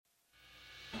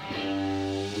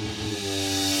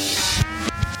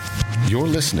You're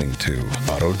listening to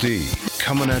Otto D,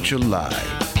 coming at you live.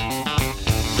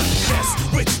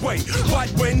 Yes, which way, what,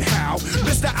 when, how?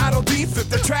 Mr. Otto D, flip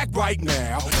the track right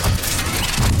now.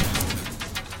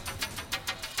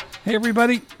 Hey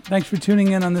everybody, thanks for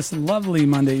tuning in on this lovely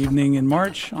Monday evening in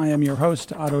March. I am your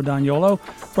host, Otto Daniolo,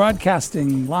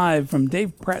 broadcasting live from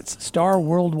Dave Pratt's Star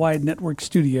Worldwide Network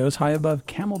Studios high above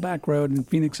Camelback Road in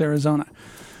Phoenix, Arizona.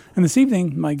 And this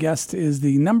evening, my guest is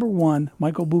the #1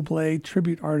 Michael Bublé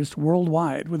tribute artist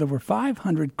worldwide with over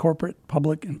 500 corporate,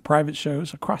 public, and private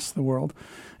shows across the world.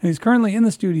 And he's currently in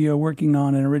the studio working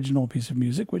on an original piece of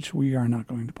music, which we are not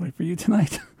going to play for you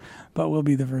tonight, but we'll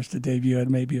be the first to debut it,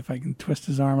 maybe if I can twist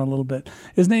his arm a little bit.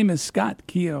 His name is Scott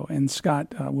Keogh, and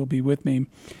Scott will be with me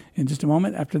in just a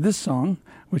moment after this song,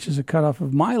 which is a cutoff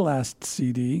of my last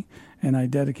CD, and I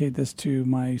dedicate this to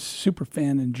my super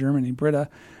fan in Germany, Britta,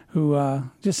 who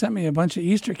just sent me a bunch of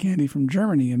Easter candy from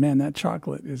Germany, and man, that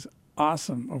chocolate is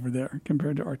awesome over there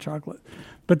compared to our chocolate.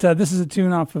 But this is a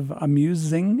tune off of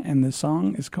Amusing, and the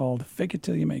song is called Fake It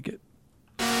Till You Make It.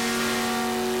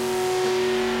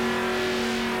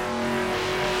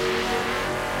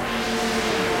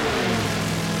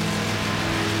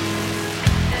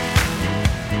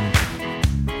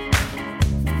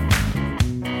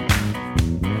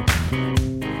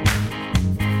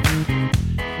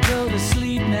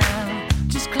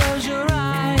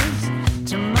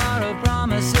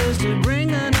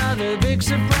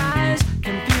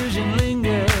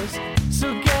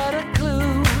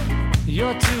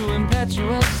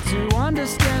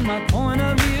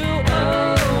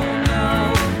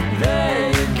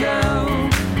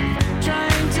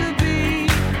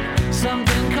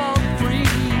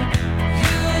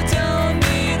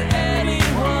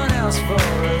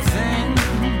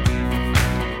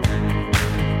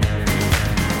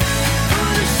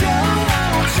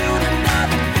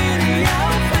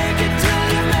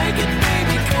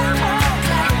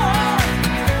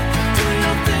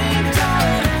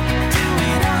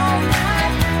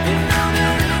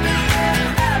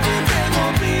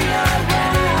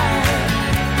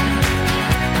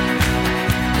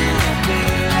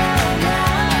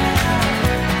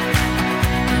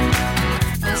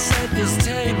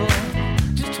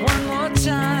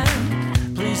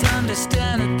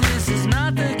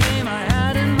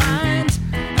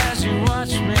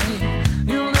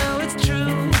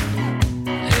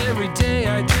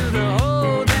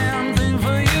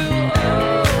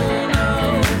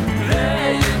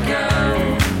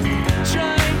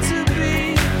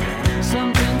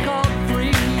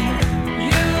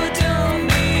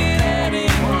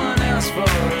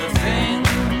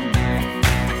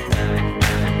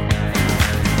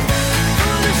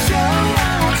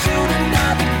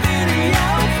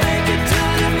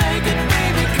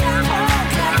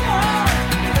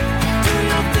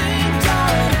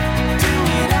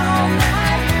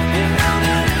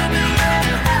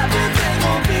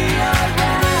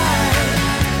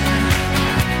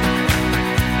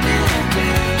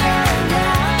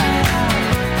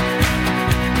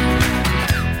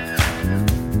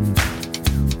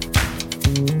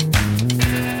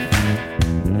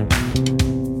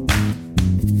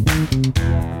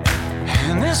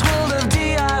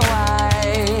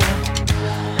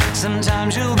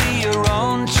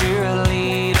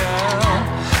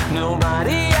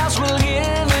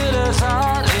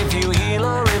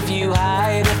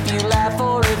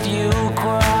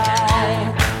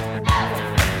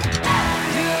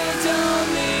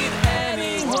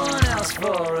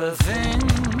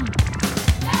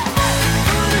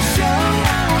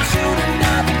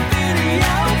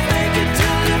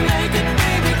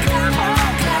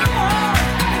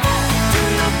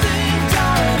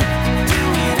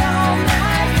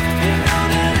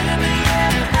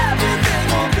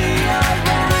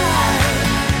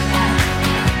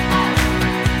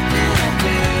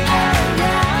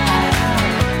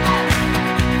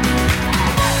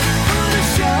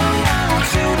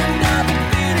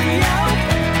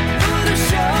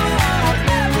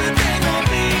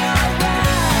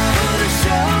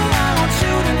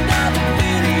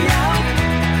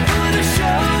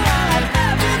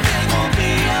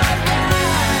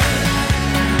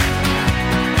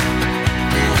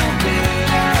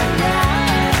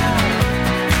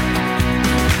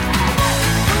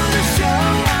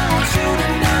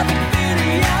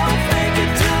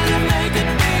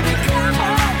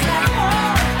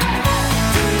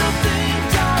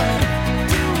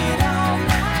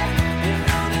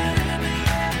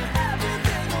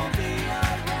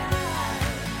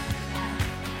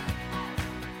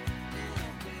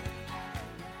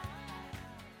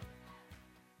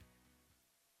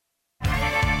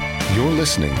 You're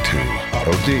listening to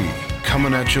Otto D,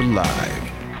 coming at you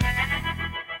live.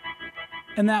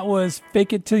 And that was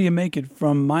Fake It Till You Make It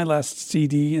from my last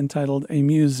CD entitled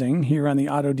Amusing here on the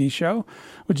Otto D Show,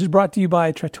 which is brought to you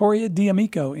by Trattoria di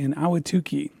Amico in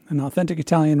Awatuki, an authentic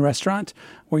Italian restaurant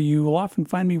where you will often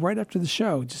find me right after the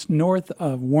show, just north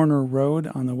of Warner Road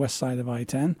on the west side of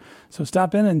I-10. So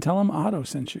stop in and tell them Otto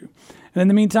sent you. And in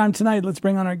the meantime, tonight, let's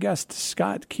bring on our guest,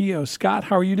 Scott Keogh. Scott,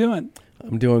 how are you doing?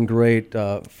 I'm doing great.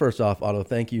 First off, Otto,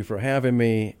 thank you for having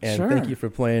me, and Sure. Thank you for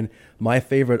playing my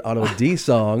favorite Otto D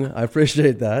song. I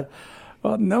appreciate that.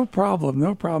 Well, no problem,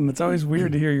 no problem. It's always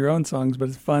weird to hear your own songs, but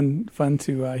it's fun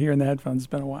to hear in the headphones. It's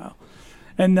been a while.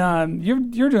 And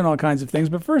you're doing all kinds of things,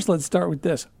 but first let's start with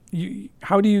this.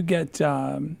 How do you get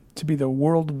to be the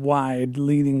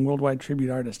leading worldwide tribute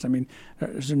artist? I mean,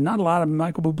 is there not a lot of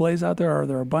Michael Bublés out there, or are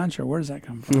there a bunch, or where does that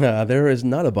come from? There is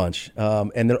not a bunch,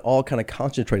 and they're all kind of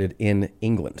concentrated in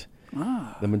England.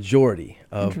 The majority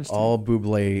of all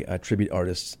Bublé tribute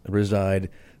artists reside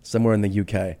somewhere in the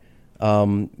UK.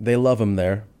 They love him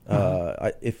there.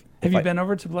 Have you been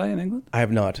over to play in England? I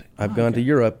have not. I've gone to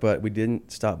Europe, but we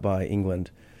didn't stop by England.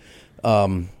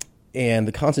 And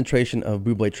the concentration of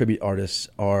Bublé tribute artists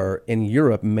are in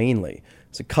Europe mainly.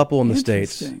 It's a couple in the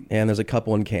States, and there's a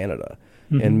couple in Canada,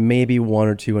 and maybe one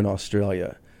or two in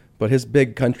Australia. But his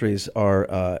big countries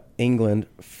are England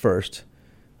first,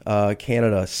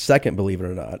 Canada second, believe it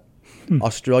or not,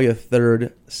 Australia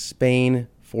third, Spain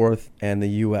fourth, and the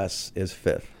U.S. is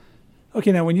fifth.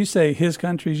 Okay, now when you say his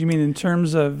countries, you mean in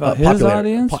terms of his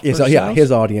audience? His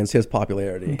audience, his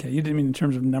popularity. Okay, you didn't mean in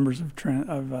terms of numbers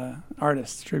of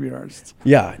artists, tribute artists.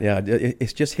 Yeah.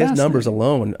 It's just his numbers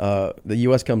alone. The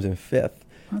U.S. comes in fifth.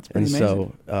 That's pretty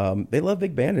amazing. So they love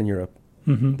big band in Europe.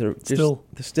 Mm-hmm.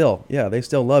 They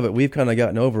still love it. We've kind of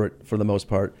gotten over it for the most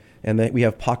part, and we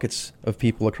have pockets of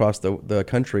people across the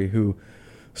country who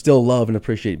still love and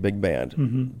appreciate big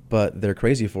band, but they're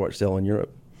crazy for it still in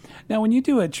Europe. Now, when you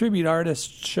do a tribute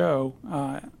artist show,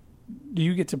 do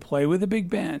you get to play with a big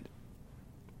band?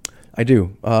 I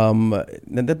do.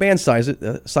 The band size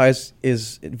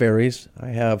it varies. I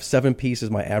have 7 pieces,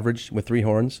 my average, with 3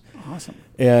 horns. Awesome.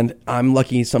 And I'm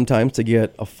lucky sometimes to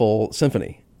get a full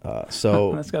symphony.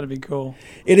 So that's got to be cool.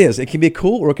 It is. It can be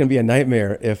cool, or it can be a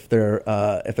nightmare if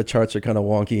the charts are kind of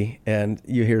wonky and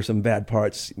you hear some bad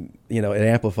parts. It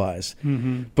amplifies.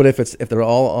 Mm-hmm. But if they're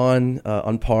all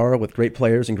on par with great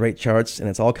players and great charts, and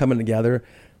it's all coming together,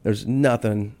 there's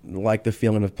nothing like the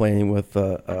feeling of playing with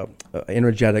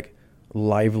energetic,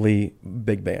 lively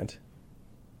big band.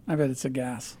 I bet it's a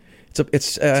gas.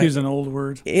 It's to use an old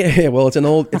word. Yeah, well, it's an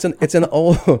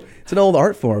old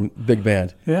art form, big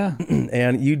band. Yeah.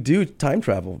 And you do time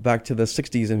travel back to the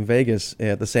 60s in Vegas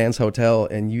at the Sands Hotel,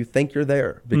 and you think you're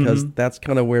there because that's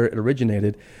kind of where it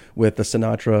originated with the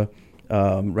Sinatra,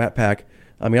 Rat Pack.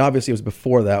 I mean, obviously it was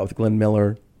before that with Glenn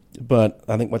Miller, but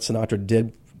I think what Sinatra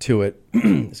did to it,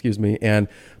 excuse me, and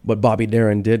what Bobby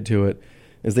Darin did to it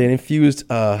is they infused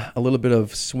a little bit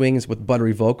of swings with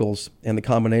buttery vocals, and the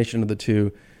combination of the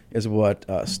two is what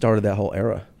started that whole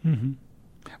era. Mm-hmm.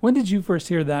 When did you first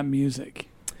hear that music?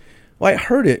 Well, I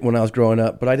heard it when I was growing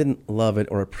up, but I didn't love it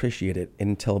or appreciate it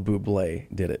until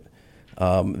Bublé did it.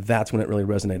 That's when it really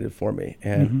resonated for me.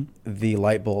 And the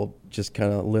light bulb just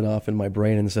kind of lit off in my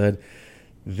brain and said,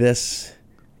 this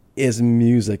is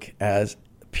music as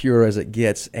pure as it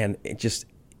gets. And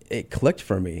it clicked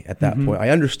for me at that point. I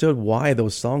understood why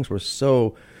those songs were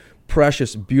so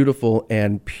precious, beautiful,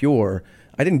 and pure.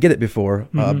 I didn't get it before.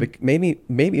 Maybe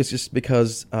it's just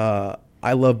because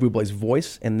I love Bublé's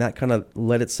voice, and that kind of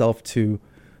led itself to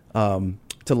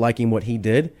liking what he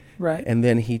did. Right. And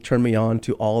then he turned me on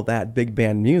to all that big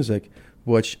band music,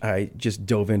 which I just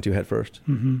dove into head first.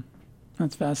 Mm-hmm.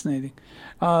 That's fascinating.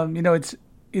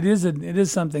 It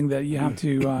is something that you have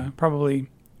to probably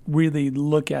really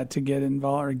look at to get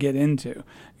involved or get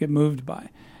moved by.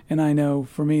 And I know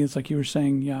for me, it's like you were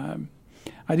saying.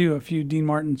 I do a few Dean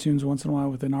Martin tunes once in a while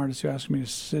with an artist who asks me to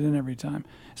sit in every time.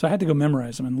 So I had to go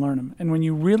memorize them and learn them. And when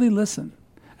you really listen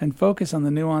and focus on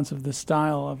the nuance of the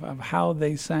style of how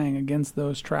they sang against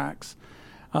those tracks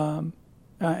and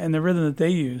the rhythm that they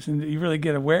use, and you really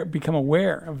become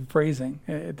aware of phrasing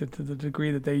to the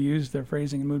degree that they used their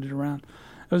phrasing and moved it around.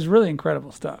 It was really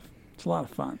incredible stuff. It's a lot of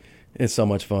fun. It's so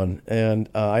much fun. And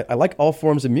I like all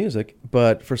forms of music,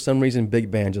 but for some reason,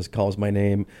 big band just calls my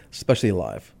name, especially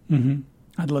live. Mm-hmm.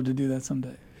 I'd love to do that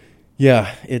someday.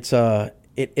 Yeah, it's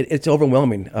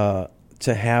overwhelming to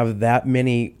have that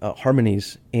many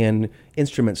harmonies and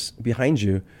instruments behind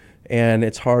you, and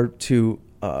it's hard to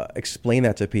explain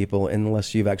that to people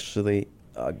unless you've actually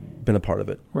been a part of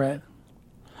it. Right.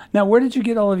 Now, where did you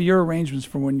get all of your arrangements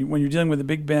from when you're dealing with a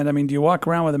big band? I mean, do you walk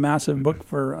around with a massive book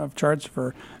of charts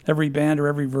for every band or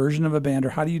every version of a band, or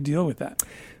how do you deal with that?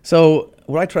 So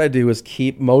what I try to do is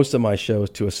keep most of my shows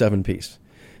to a 7-piece,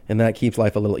 and that keeps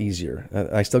life a little easier.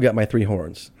 I still got my 3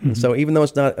 horns. And so even though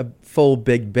it's not a full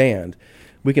big band,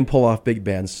 we can pull off big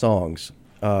band songs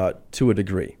to a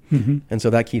degree. And so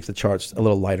that keeps the charts a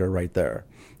little lighter right there.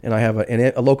 And I have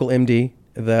a local MD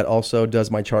that also does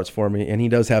my charts for me, and he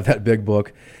does have that big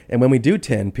book. And when we do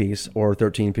 10-piece or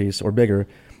 13-piece or bigger,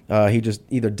 he just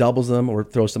either doubles them or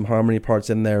throws some harmony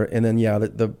parts in there. And then,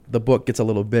 the book gets a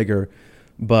little bigger.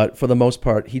 But for the most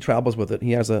part, he travels with it.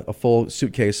 He has a full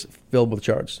suitcase filled with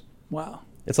charts. Wow.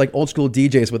 It's like old school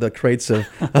DJs with the crates of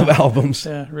albums.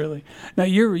 Yeah, really. Now,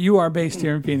 you are based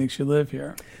here in Phoenix. You live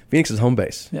here. Phoenix is home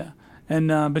base. Yeah. And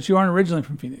but you aren't originally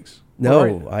from Phoenix.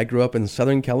 No, I grew up in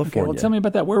Southern California. Okay, well, tell me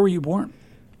about that. Where were you born?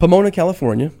 Pomona,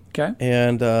 California. Okay.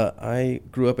 And I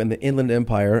grew up in the Inland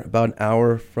Empire, about an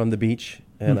hour from the beach.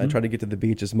 And I tried to get to the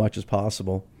beach as much as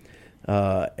possible.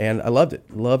 And I loved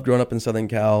it. Loved growing up in Southern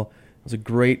Cal. It was a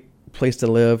great place to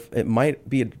live. It might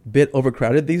be a bit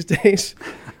overcrowded these days,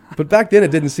 but back then it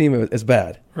didn't seem as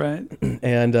bad. Right.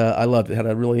 And I loved it. Had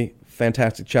a really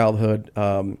fantastic childhood.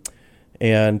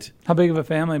 And how big of a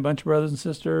family? A bunch of brothers and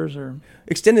sisters, or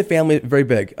extended family? Very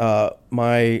big.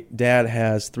 My dad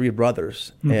has 3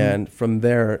 brothers, and from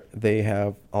there they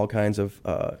have all kinds of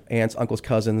aunts, uncles,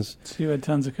 cousins. So you had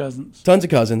tons of cousins. Tons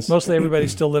of cousins. Mostly everybody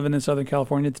still living in Southern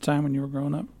California at the time when you were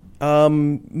growing up.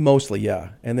 Mostly, yeah.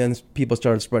 And then people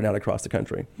started spreading out across the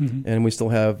country. And we still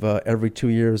have every 2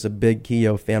 years a big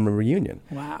Keough family reunion.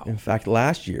 Wow. In fact,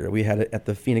 last year we had it at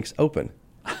the Phoenix Open,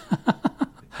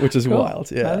 which is wild.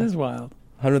 Yeah, that is wild.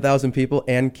 100,000 people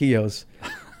and Keoughs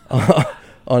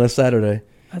on a Saturday.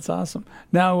 That's awesome.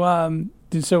 Now,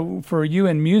 so for you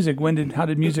and music, how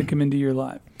did music come into your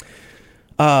life?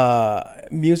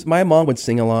 My mom would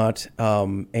sing a lot,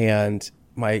 and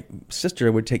my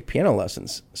sister would take piano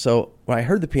lessons. So when I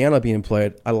heard the piano being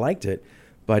played, I liked it,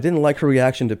 but I didn't like her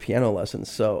reaction to piano lessons.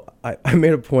 So I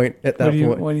made a point at that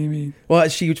point. What do you mean? Well,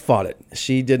 she fought it.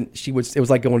 It was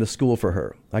like going to school for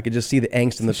her. I could just see the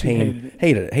angst and the pain.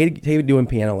 Hated doing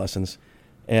piano lessons.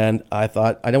 And I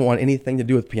thought, I don't want anything to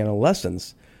do with piano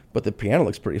lessons, but the piano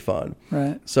looks pretty fun.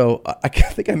 Right. So I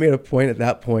think I made a point at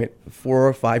that point, 4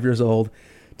 or 5 years old,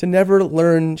 to never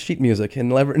learn sheet music and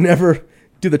never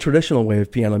do the traditional way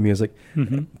of piano music,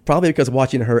 probably because of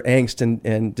watching her angst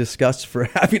and disgust for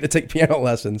having to take piano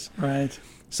lessons. Right.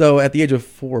 So at the age of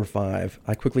 4 or 5,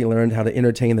 I quickly learned how to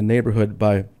entertain the neighborhood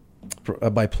by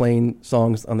playing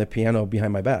songs on the piano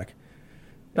behind my back.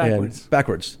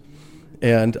 Backwards.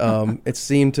 And it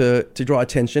seemed to draw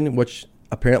attention, which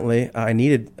apparently I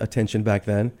needed attention back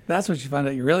then. That's what you found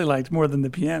out you really liked more than the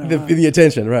piano. The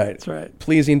attention, right. That's right.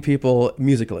 Pleasing people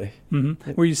musically.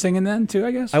 Were you singing then too,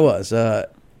 I guess? I was.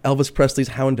 Elvis Presley's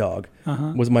Hound Dog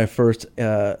was my first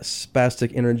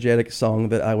spastic, energetic song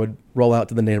that I would roll out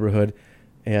to the neighborhood.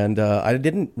 And I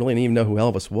didn't really even know who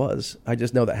Elvis was. I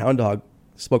just know that Hound Dog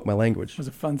spoke my language. It was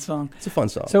a fun song. It's a fun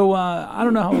song. So I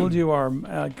don't know how old you are,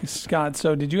 Scott.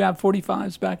 So did you have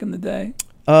 45s back in the day?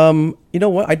 You know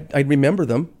what? I remember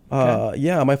them. Okay.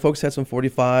 Yeah, my folks had some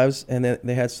 45s, and then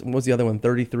they had what was the other one?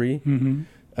 33.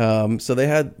 So they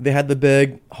had the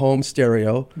big home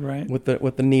stereo, right, with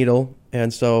the needle,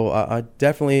 and so I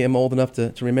definitely am old enough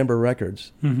to remember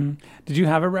records. Did you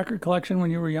have a record collection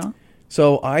when you were young?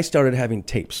 So I started having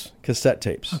tapes, cassette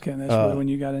tapes. Okay, that's really when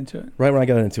you got into it. Right when I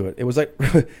got into it, it was like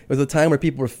it was a time where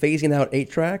people were phasing out 8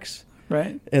 tracks.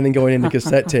 Right. And then going into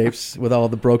cassette tapes with all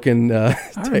the broken I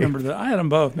remember that. I had them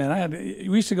both, man.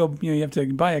 We used to go, you have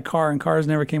to buy a car, and cars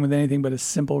never came with anything but a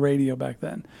simple radio back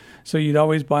then. So you'd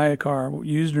always buy a car,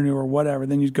 used or new or whatever.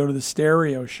 Then you'd go to the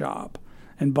stereo shop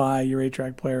and buy your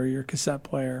 8-track player, your cassette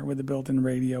player with the built-in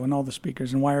radio and all the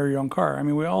speakers and wire your own car. I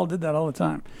mean, we all did that all the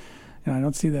time. And I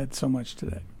don't see that so much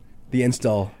today. The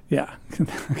install. Yeah,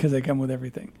 because they come with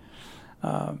everything.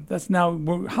 That's now.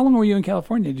 How long were you in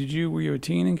California? Were you a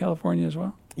teen in California as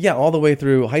well? Yeah, all the way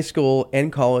through high school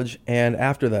and college, and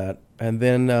after that, and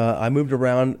then I moved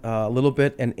around a little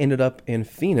bit and ended up in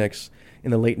Phoenix in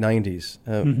the late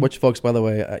 '90s. Which, folks, by the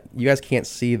way, you guys can't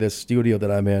see this studio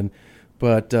that I'm in,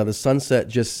 but the sunset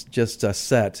just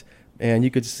set, and you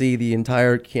could see the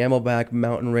entire Camelback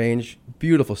mountain range.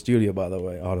 Beautiful studio, by the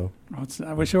way, Otto.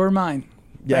 I wish it were mine.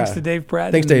 Yeah. Thanks to Dave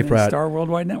Pratt. Thanks, Dave Pratt. Star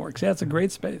Worldwide Networks. Yeah, it's a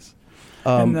great space.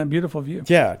 And a beautiful view.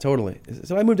 Yeah, totally.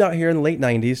 So I moved out here in the late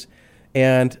 90s,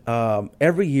 and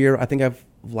every year I think I've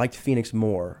liked Phoenix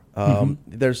more.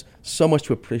 There's so much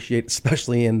to appreciate,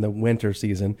 especially in the winter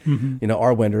season. You know,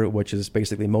 our winter, which is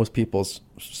basically most people's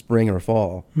spring or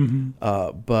fall.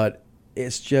 But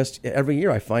it's just every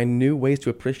year I find new ways to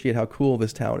appreciate how cool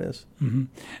this town is. Mm-hmm.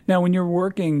 Now, when you're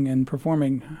working and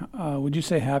performing, would you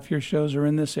say half your shows are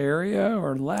in this area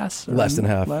or less? Or Less than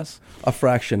half. Less? A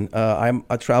fraction.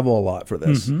 I travel a lot for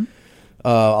this. Mm-hmm.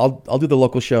 I'll do the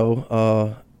local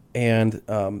show, and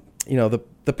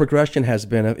the progression has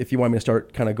been, if you want me to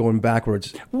start kind of going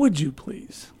backwards. Would you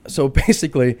please? So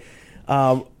basically,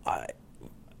 I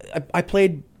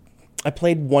played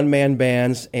one-man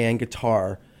bands and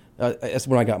guitar. That's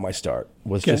when I got my start.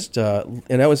 Was Okay. just,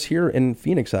 and I was here in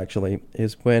Phoenix actually.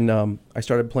 Is when I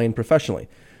started playing professionally.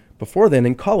 Before then,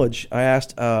 in college, I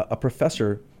asked a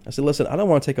professor. I said, "Listen, I don't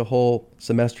want to take a whole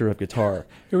semester of guitar.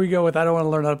 Here we go with I don't want to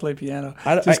learn how to play piano.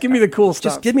 I- Just give me the cool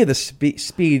stuff. Just give me the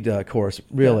speed course,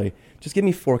 really. Yeah. Just give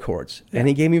me 4 chords." Yeah. And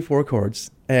he gave me 4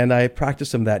 chords, and I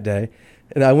practiced them that day.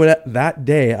 And I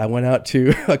went out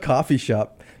to a coffee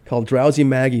shop called Drowsy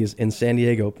Maggie's in San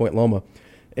Diego, Point Loma,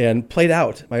 and played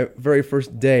out my very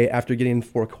first day after getting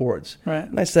 4 chords. Right.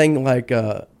 And I sang like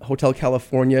Hotel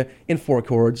California in 4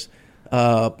 chords,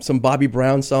 some Bobby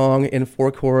Brown song in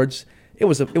 4 chords. It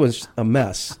was a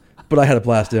mess, but I had a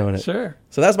blast doing it. Sure.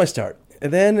 So that's my start.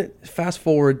 And then fast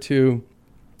forward to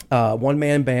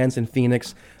one-man bands in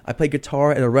Phoenix. I played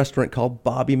guitar at a restaurant called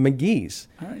Bobby McGee's.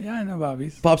 Yeah, I know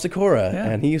Bobby's. Bob Sikora, Yeah.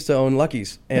 and he used to own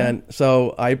Lucky's. And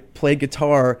so I played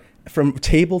guitar from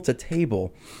table to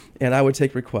table, and I would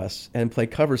take requests and play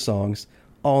cover songs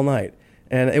all night.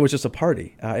 And it was just a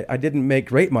party. I didn't make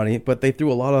great money, but they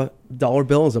threw a lot of dollar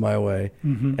bills in my way.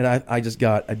 Mm-hmm. And I just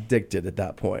got addicted at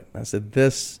that point. I said,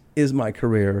 this is my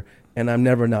career, and I'm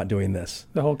never not doing this.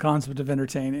 The whole concept of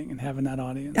entertaining and having that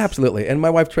audience. Absolutely. And my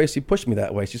wife, Tracy, pushed me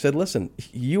that way. She said, listen,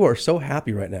 you are so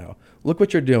happy right now. Look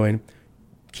what you're doing.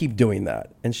 Keep doing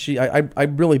that. And I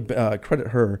really credit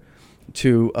her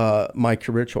to my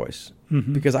career choice,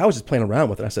 because I was just playing around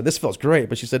with it. I said, this feels great.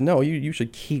 But she said, no, you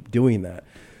should keep doing that.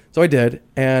 So I did.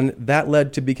 And that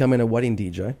led to becoming a wedding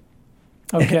DJ.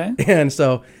 Okay. And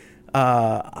so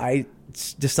I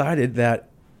decided that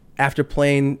after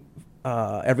playing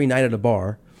every night at a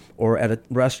bar or at a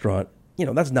restaurant,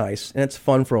 that's nice and it's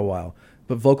fun for a while.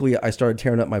 But vocally, I started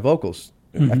tearing up my vocals.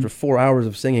 After 4 hours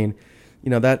of singing,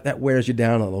 that wears you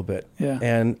down a little bit. Yeah.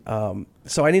 And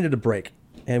so I needed a break.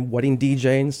 And wedding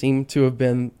DJing seemed to have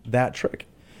been that trick.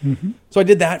 So I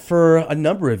did that for a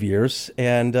number of years.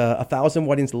 And 1,000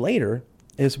 weddings later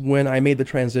is when I made the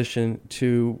transition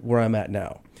to where I'm at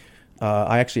now.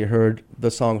 I actually heard the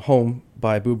song Home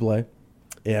by Bublé,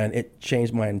 and it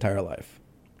changed my entire life.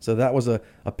 So that was a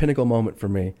pinnacle moment for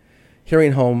me.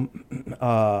 Hearing Home,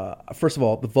 first of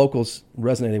all, the vocals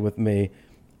resonated with me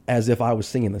as if I was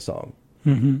singing the song.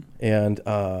 And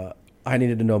I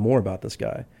needed to know more about this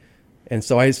guy. And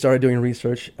so I started doing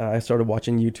research. I started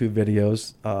watching YouTube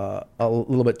videos a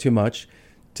little bit too much,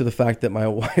 to the fact that my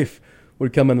wife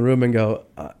would come in the room and go,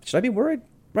 should I be worried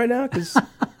right now? Because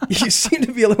you seem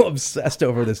to be a little obsessed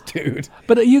over this dude.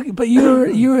 But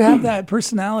you have that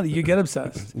personality. You get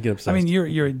obsessed. Get obsessed. I mean,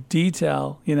 you're a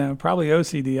detail. Probably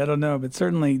OCD. I don't know, but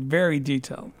certainly very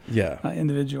detailed. Yeah.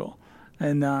 Individual.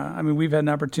 And I mean, we've had an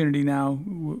opportunity now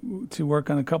to work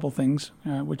on a couple things,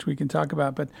 which we can talk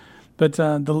about. But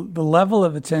the level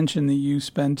of attention that you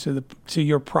spend to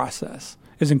your process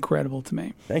is incredible to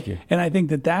me. Thank you. And I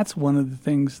think that's one of the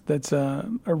things that's a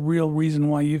real reason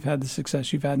why you've had the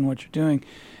success you've had in what you're doing,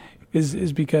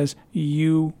 is because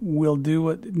you will do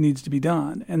what needs to be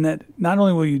done, and that not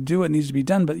only will you do what needs to be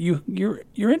done, but you're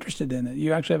interested in it.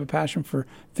 You actually have a passion for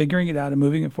figuring it out and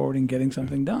moving it forward and getting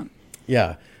something done.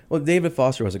 Yeah. Well, David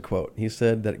Foster has a quote. He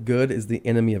said that good is the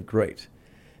enemy of great.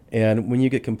 And when you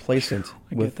get complacent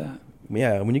Get that.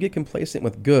 Yeah, when you get complacent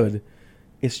with good,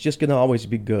 it's just going to always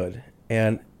be good.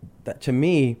 And that, to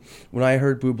me, when I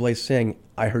heard Bublé sing,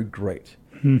 I heard great.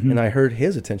 And I heard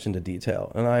his attention to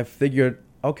detail. And I figured,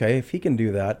 okay, if he can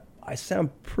do that, I sound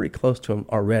pretty close to him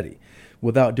already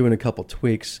without doing a couple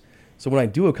tweaks. So when I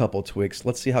do a couple tweaks,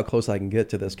 let's see how close I can get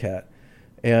to this cat.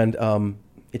 And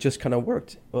it just kind of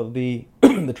worked. Well, the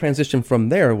transition from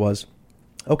there was,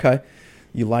 okay,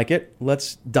 you like it?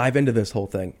 Let's dive into this whole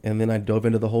thing. And then I dove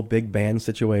into the whole big band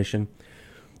situation.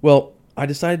 Well, I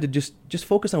decided to just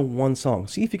focus on one song.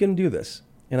 See if you can do this.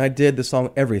 And I did the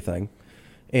song Everything.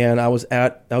 And I was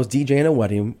DJing a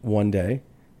wedding one day,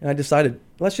 and I decided,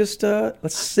 let's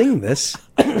sing this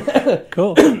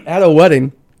Cool. at a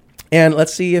wedding, and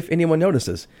let's see if anyone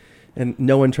notices. And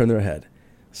no one turned their head.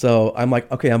 So I'm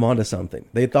like, okay, I'm onto something.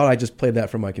 They thought I just played that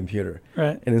from my computer.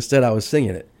 Right. And instead I was singing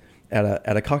it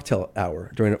at a cocktail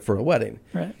hour for a wedding.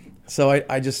 Right. So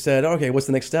I just said, okay, what's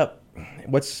the next step?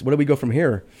 What do we go from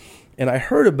here? And I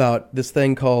heard about this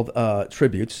thing called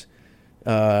tributes.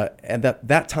 And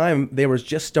that time, they were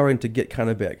just starting to get kind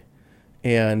of big.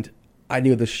 And I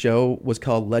knew the show was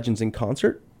called Legends in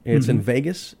Concert. It's in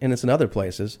Vegas, and it's in other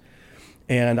places.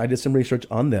 And I did some research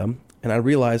on them, and I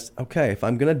realized, okay, if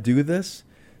I'm going to do this,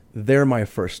 they're my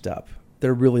first step.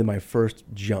 They're really my first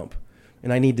jump,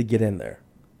 and I need to get in there.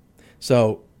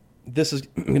 So this is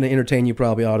going to entertain you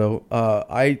probably, Otto.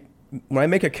 When I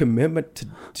make a commitment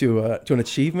to an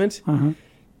achievement,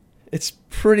 it's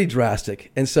pretty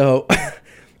drastic. And so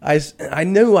I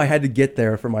knew I had to get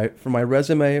there for my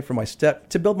resume, for my step,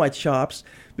 to build my chops,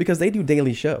 because they do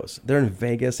daily shows. They're in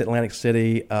Vegas, Atlantic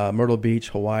City, Myrtle Beach,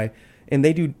 Hawaii, and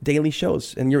they do daily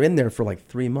shows. And you're in there for like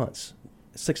 3 months,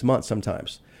 6 months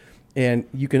sometimes. And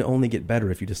you can only get better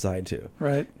if you decide to.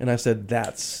 Right. And I said,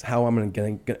 that's how I'm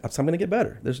going to get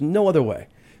better. There's no other way.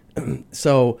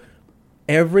 So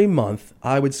every month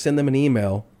I would send them an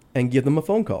email and give them a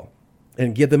phone call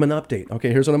and give them an update.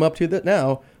 Okay, here's what I'm up to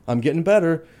now. I'm getting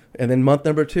better. And then month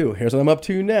number 2, here's what I'm up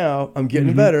to now. I'm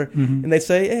getting better. And they'd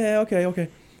say, yeah, okay.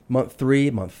 Month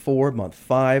 3, month 4, month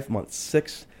 5, month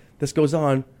 6. This goes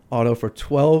on, Otto, for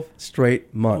 12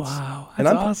 straight months. Wow, that's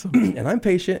awesome. And I'm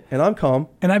patient, and I'm calm.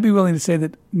 And I'd be willing to say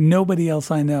that nobody else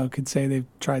I know could say they've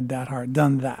tried that hard,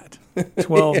 done that.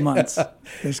 12 months.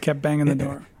 They just kept banging the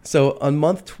door. So on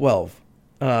month 12,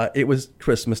 it was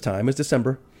Christmas time. It was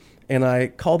December. And I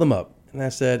called them up, and I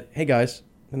said, hey, guys.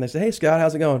 And they said, hey, Scott,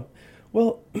 how's it going?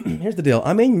 Well, here's the deal.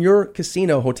 I'm in your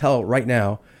casino hotel right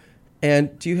now.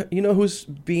 And do you know who's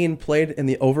being played in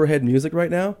the overhead music right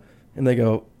now? And they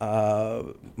go,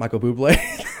 Michael Bublé.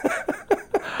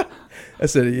 I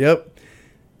said, yep.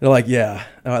 They're like, yeah.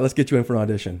 All right, let's get you in for an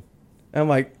audition. And I'm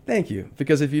like, thank you.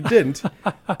 Because if you didn't,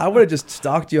 I would have just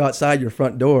stalked you outside your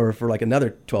front door for like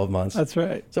another 12 months. That's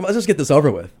right. So let's just get this over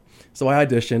with. So I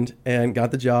auditioned and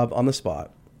got the job on the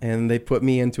spot. And they put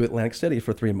me into Atlantic City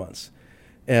for 3 months.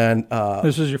 And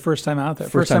this was your first time out there.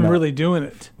 First time really doing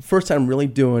it. First time really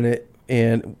doing it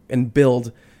and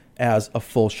billed as a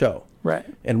full show. Right.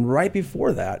 And right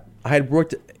before that, I had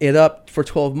worked it up for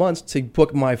 12 months to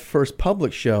book my first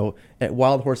public show at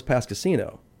Wild Horse Pass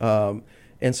Casino.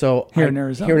 And so Here in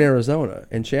Arizona,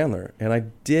 in Chandler. And I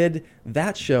did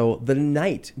that show the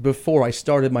night before I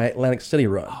started my Atlantic City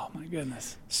run. Oh, my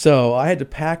goodness. So I had to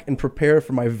pack and prepare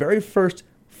for my very first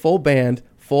full band,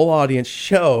 full audience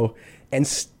show, and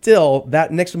still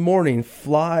that next morning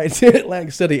fly to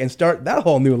Atlantic City and start that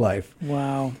whole new life.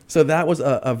 Wow. So that was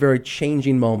a very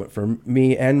changing moment for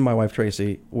me and my wife,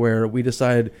 Tracy, where we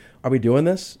decided, are we doing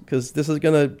this? Because this is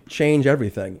going to change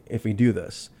everything if we do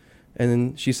this. And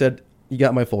then she said, you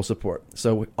got my full support.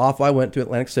 So off I went to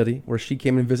Atlantic City, where she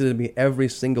came and visited me every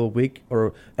single week,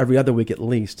 or every other week at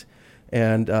least.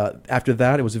 And after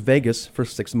that, it was Vegas for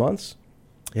 6 months,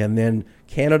 and then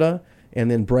Canada, and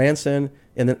then Branson,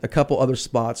 and then a couple other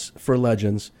spots for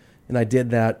Legends. And I did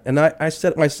that. And I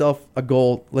set myself a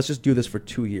goal, let's just do this for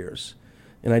 2 years.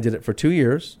 And I did it for 2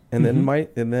 years. And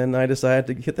then I decided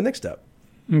to hit the next step.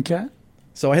 Okay.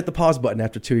 So I hit the pause button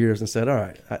after 2 years and said, all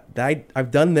right,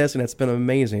 I've done this and it's been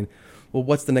amazing. Well,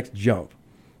 what's the next jump?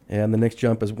 And the next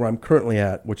jump is where I'm currently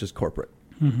at, which is corporate.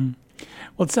 Mm-hmm.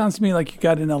 Well, it sounds to me like you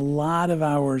got in a lot of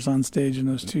hours on stage in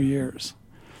those 2 years.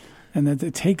 And that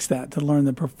it takes that to learn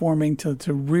the performing,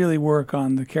 to really work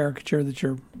on the caricature that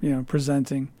you're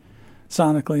presenting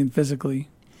sonically and physically.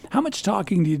 How much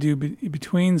talking do you do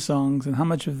between songs, and how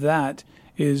much of that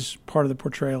is part of the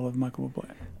portrayal of Michael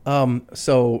Bublé?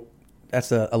 So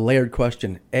that's a layered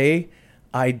question. A,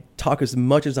 I talk as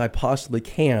much as I possibly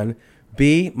can.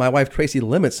 B, my wife Tracy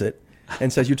limits it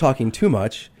and says you're talking too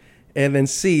much. And then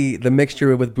C, the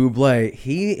mixture with Bublé.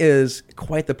 He is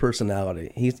quite the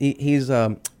personality. He is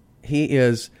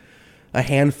a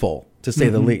handful, to say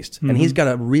the least. And he's got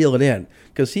to reel it in,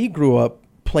 because he grew up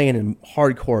playing in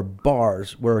hardcore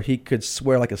bars where he could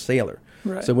swear like a sailor.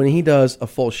 Right. So when he does a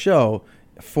full show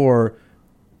for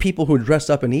people who dress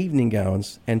up in evening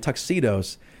gowns and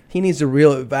tuxedos, he needs to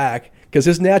reel it back, because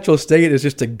his natural state is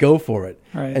just to go for it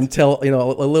and tell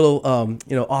a little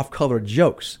off-color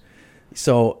jokes.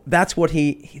 So that's what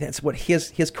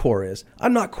his core is.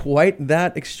 I'm not quite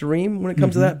that extreme when it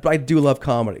comes to that, but I do love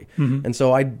comedy, and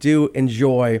so I do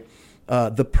enjoy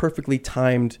the perfectly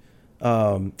timed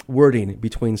wording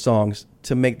between songs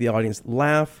to make the audience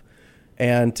laugh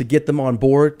and to get them on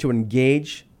board, to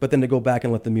engage, but then to go back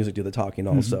and let the music do the talking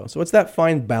also. So it's that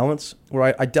fine balance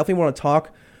where I definitely want to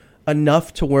talk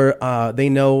enough to where they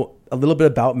know a little bit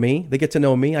about me. They get to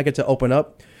know me. I get to open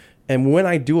up. And when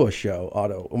I do a show,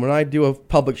 Otto, when I do a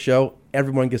public show,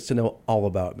 everyone gets to know all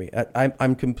about me.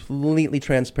 I'm completely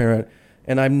transparent,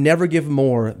 and I never give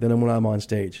more than when I'm on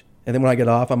stage. And then when I get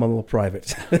off, I'm a little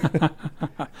private.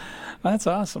 That's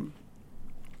awesome.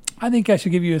 I think I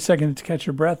should give you a second to catch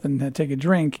your breath and take a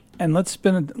drink, and let's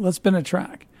spin a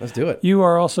track. Let's do it. You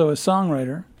are also a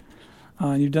songwriter.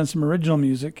 You've done some original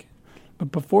music.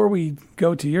 But before we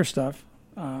go to your stuff,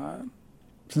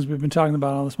 since we've been talking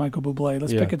about all this Michael Bublé,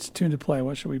 let's pick a tune to play.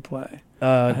 What should we play?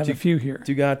 I have a few here.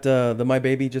 Do you got the My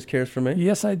Baby Just Cares for Me?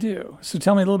 Yes, I do. So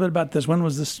tell me a little bit about this. When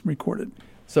was this recorded?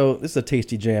 So this is a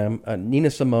tasty jam. Nina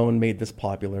Simone made this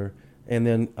popular, and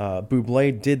then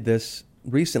Bublé did this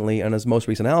recently on his most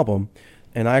recent album,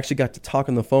 and I actually got to talk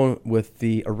on the phone with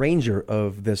the arranger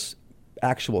of this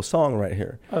actual song right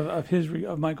here.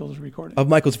 Of Michael's recording. Of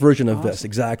Michael's version of this,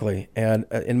 exactly. And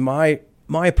in my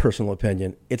personal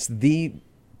opinion, it's the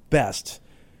best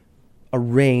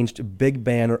arranged big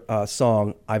band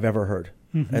song I've ever heard.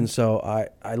 Mm-hmm. And so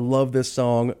I love this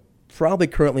song. Probably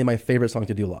currently my favorite song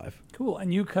to do live. Cool.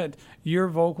 And you cut your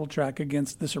vocal track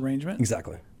against this arrangement?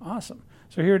 Exactly. Awesome.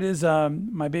 So here it is,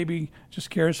 My Baby Just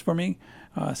Cares for Me,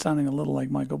 sounding a little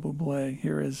like Michael Bublé.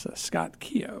 Here is Scott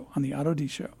Keogh on the Otto D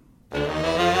Show.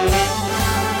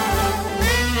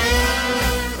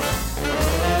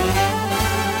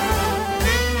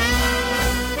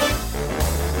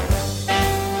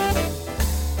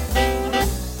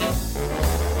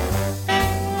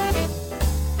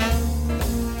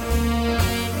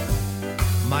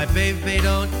 My baby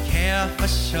don't care for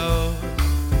shows.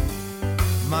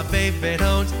 My baby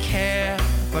don't care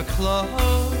for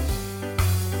clothes.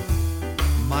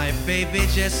 My baby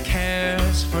just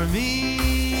cares for me.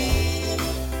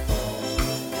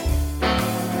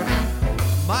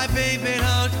 My baby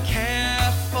don't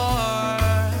care for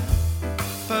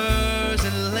furs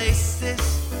and laces.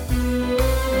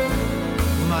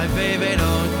 My baby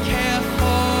don't care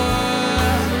for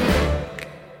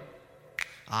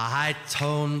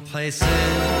high-tone places.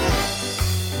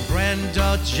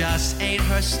 Brenda just ain't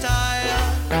her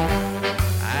style.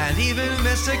 And even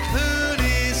Mr.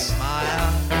 Clooney's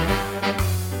smile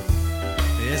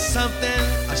is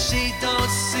something she don't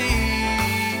see.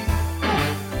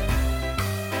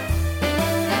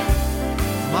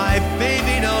 My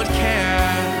baby don't care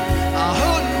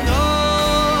who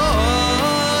knows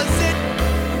it.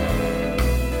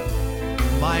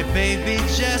 My baby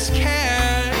just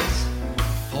cares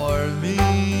for me.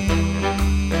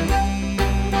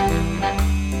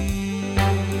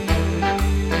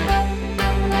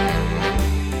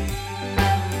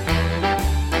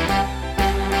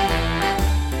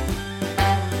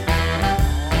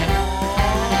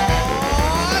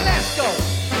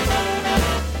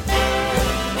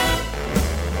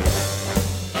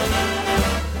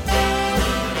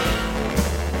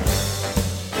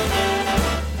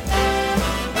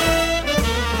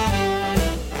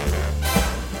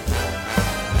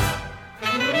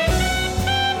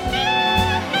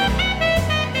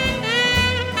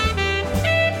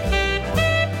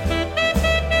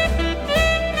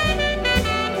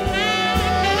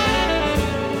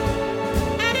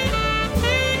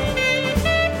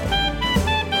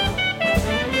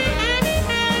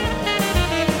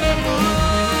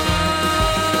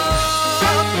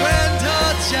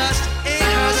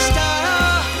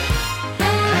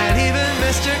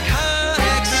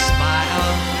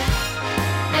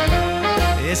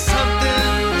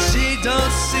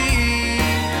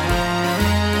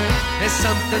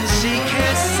 Something she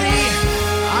can't see.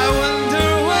 I wonder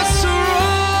what's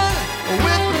wrong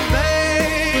with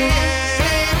baby.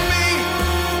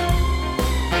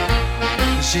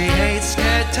 She ain't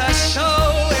scared to show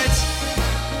it.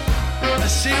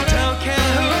 She don't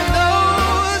care who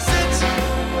knows it.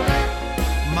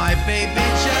 My baby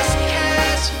just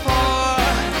cares for.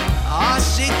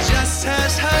 She just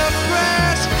has her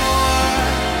prayers for.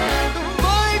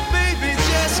 My baby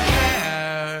just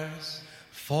cares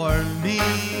for me.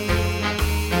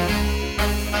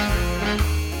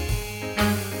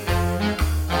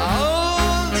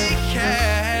 Only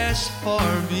cares for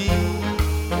me.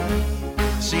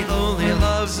 She only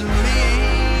loves me.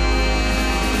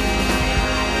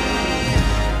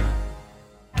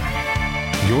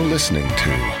 You're listening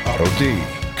to Otto D,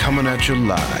 coming at you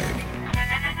live.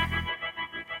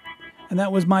 And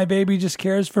that was My Baby Just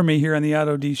Cares for Me here on the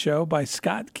Otto D Show by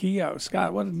Scott Keogh.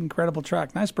 Scott, what an incredible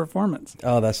track. Nice performance.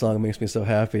 Oh, that song makes me so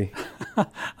happy.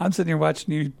 I'm sitting here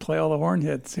watching you play all the horn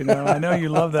hits. You know, I know you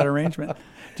love that arrangement.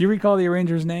 Do you recall the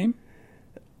arranger's name?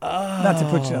 Not to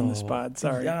put you on the spot,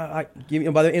 sorry. Yeah,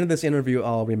 by the end of this interview,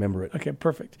 I'll remember it. Okay,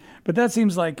 perfect. But that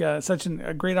seems like such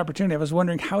a great opportunity. I was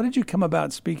wondering, how did you come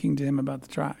about speaking to him about the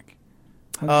track?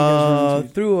 How did you guys run into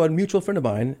it? Through a mutual friend of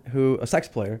mine, a sax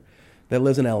player, that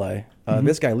lives in L.A.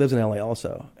 This guy lives in L.A.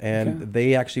 also, and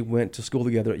they actually went to school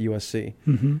together at USC.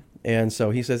 Mm-hmm. And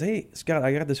so he says, "Hey, Scott,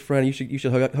 I got this friend. You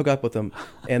should hook up with him,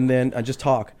 and then just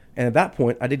talk." And at that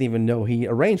point, I didn't even know he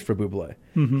arranged for Bublé.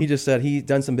 He just said he'd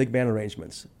done some big band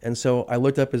arrangements. And so I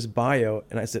looked up his bio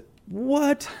and I said,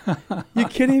 what? You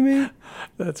kidding me?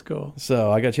 That's cool.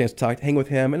 So I got a chance to hang with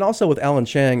him, and also with Alan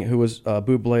Chang, who was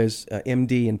Bublé's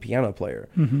MD and piano player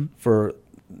for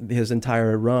his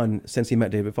entire run since he met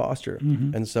David Foster.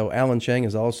 And so Alan Chang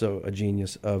is also a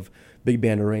genius of big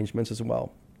band arrangements as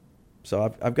well.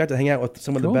 So I've got to hang out with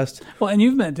some of the best. Well, and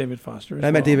you've met David Foster as well.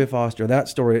 I met David Foster. That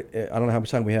story, I don't know how much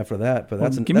time we have for that,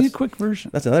 but give me a quick version.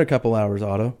 That's another couple hours,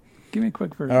 Otto. Give me a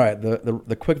quick version. All right,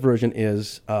 the quick version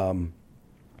is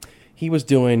he was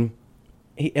doing.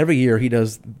 Every year he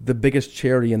does the biggest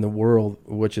charity in the world,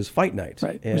 which is Fight Night.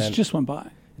 Right, and which just went by.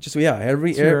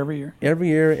 Every year. Every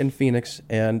year in Phoenix,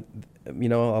 and a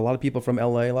lot of people from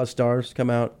LA, a lot of stars come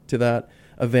out to that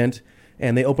event,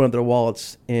 and they open up their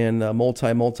wallets in a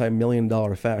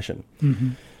multi-million-dollar fashion.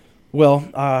 Well,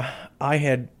 I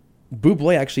had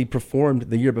Bublé actually performed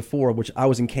the year before, which I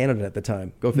was in Canada at the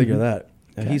time. Go figure that.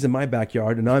 He's in my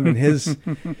backyard, and I'm in his.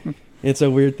 It's a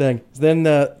weird thing. Then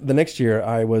the next year,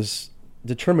 I was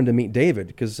determined to meet David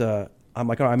because I'm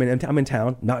like, all right, I'm in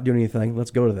town, not doing anything.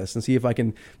 Let's go to this and see if I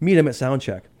can meet him at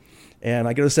soundcheck. And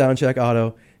I go to soundcheck,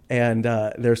 Otto, and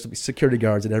there's security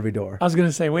guards at every door. I was going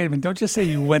to say, wait a minute, don't just say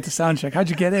you went to soundcheck. How'd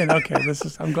you get in? Okay,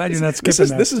 I'm glad you're not skipping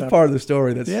that. This is part of the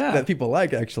story that people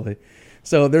like, actually.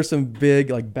 So there's some big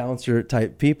like bouncer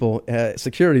type people at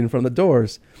security in front of the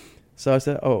doors. So I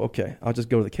said, oh, okay, I'll just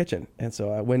go to the kitchen. And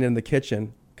so I went in the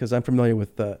kitchen because I'm familiar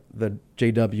with the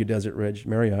JW Desert Ridge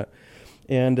Marriott.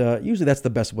 And usually that's the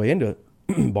best way into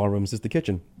ballrooms is the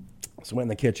kitchen. So I went in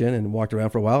the kitchen and walked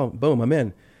around for a while. Boom, I'm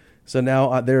in. So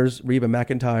now there's Reba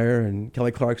McEntire and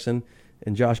Kelly Clarkson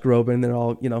and Josh Groban. They're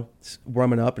all,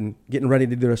 warming up and getting ready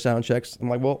to do their sound checks. I'm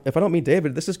like, well, if I don't meet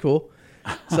David, this is cool.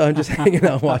 So I'm just hanging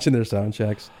out watching their sound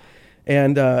checks.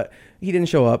 And he didn't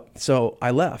show up, so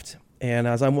I left. And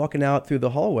as I'm walking out through the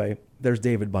hallway, there's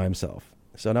David by himself.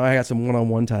 So now I got some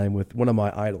one-on-one time with one of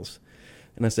my idols.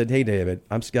 And I said, hey, David,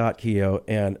 I'm Scott Keogh,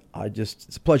 and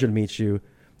it's a pleasure to meet you.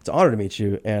 It's an honor to meet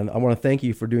you, and I want to thank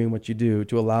you for doing what you do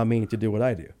to allow me to do what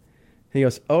I do. And he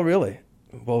goes, oh, really?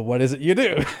 Well, what is it you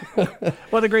do?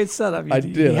 What a great setup. I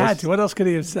did. He had to. What else could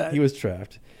he have said? He was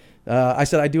trapped. I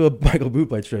said, I do a Michael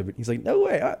Bublé tribute. He's like, no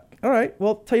way. All right,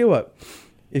 well, tell you what.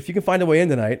 If you can find a way in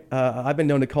tonight, I've been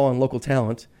known to call on local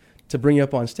talent to bring you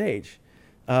up on stage.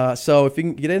 So if you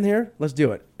can get in here, let's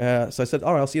do it. So I said,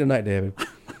 all right, I'll see you tonight, David.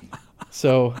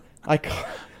 So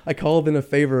I called in a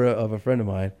favor of a friend of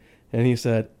mine, and he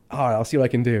said, all right, I'll see what I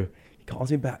can do. He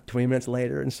calls me back 20 minutes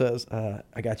later and says,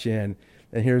 I got you in.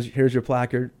 And here's your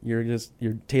placard.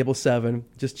 You're table 7.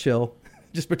 Just chill.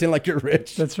 Just pretend like you're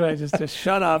rich. That's right. Just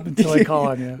shut up until I call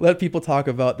on you. Let people talk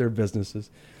about their businesses.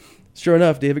 Sure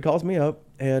enough, David calls me up,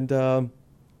 and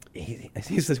he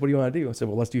says, what do you want to do? I said,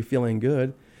 well, let's do Feeling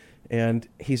Good. And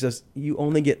he says, you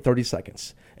only get 30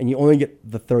 seconds, and you only get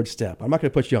the third step. I'm not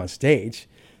going to put you on stage.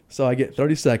 So I get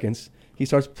 30 seconds. He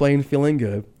starts playing Feeling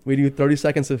Good. We do 30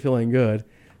 seconds of Feeling Good,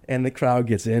 and the crowd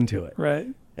gets into it. Right.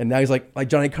 And now he's like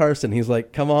Johnny Carson. He's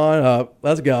like, come on up,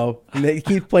 let's go. And they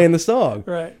keep playing the song.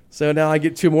 Right. So now I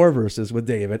get 2 more verses with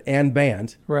David and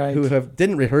band, right, who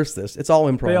didn't rehearse this. It's all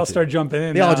improv. They all start jumping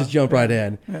in. They all just jump right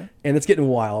in. Yeah. And it's getting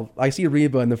wild. I see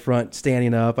Reba in the front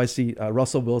standing up. I see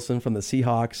Russell Wilson from the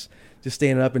Seahawks just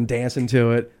standing up and dancing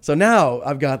to it. So now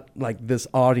I've got like this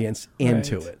audience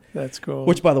into it. That's cool.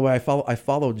 Which, by the way, I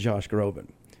followed Josh Groban.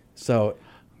 So,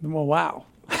 well, wow.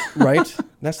 Right?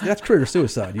 That's career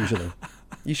suicide usually.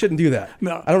 You shouldn't do that.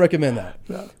 No. I don't recommend that.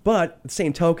 No. But at the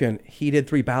same token, he did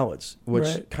 3 ballads, which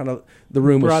right. kind of brought the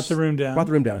room down. Brought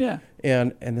the room down. Yeah.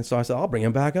 And then so I said, I'll bring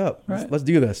him back up. Right. Let's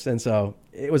do this. And so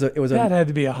it was that had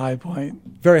to be a high point.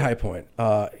 Very high point.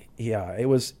 Yeah, it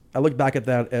was. I look back at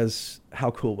that as how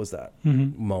cool was that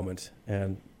moment.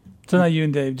 And so now you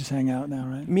and Dave just hang out now,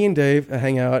 right? Me and Dave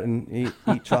hang out and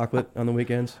eat chocolate on the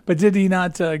weekends. But did he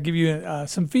not give you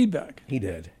some feedback? He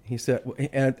did. He said,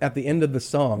 and at the end of the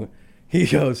song, he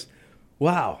goes,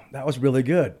 wow, that was really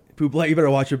good. Bublé, you better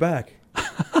watch your back.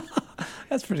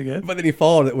 That's pretty good. But then he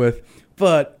followed it with,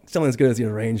 but something as good as the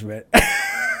arrangement.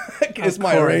 It's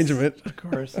my arrangement. Of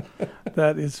course.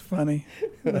 That is funny.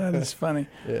 That is funny.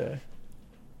 Yeah.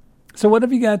 So what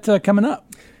have you got coming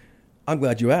up? I'm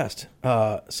glad you asked.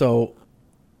 So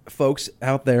folks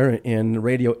out there in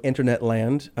radio internet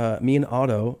land, me and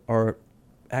Otto are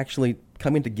actually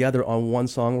coming together on one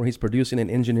song where he's producing and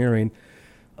engineering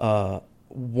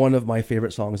one of my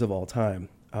favorite songs of all time.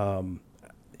 And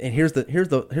here's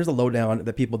the lowdown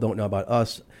that people don't know about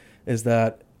us is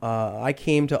that I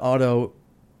came to Otto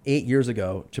 8 years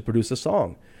ago to produce a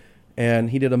song,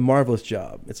 and he did a marvelous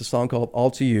job. It's a song called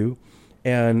All to You,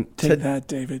 And Take that,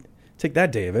 David. Take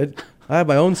that, David. I have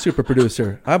my own super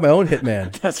producer. I have my own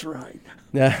hitman. That's right.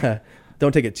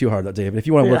 Don't take it too hard, though, David. If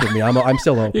you want to work with me, I'm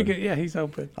still open. He's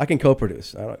open. I can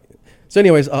co-produce. So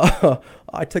anyways,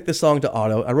 I took this song to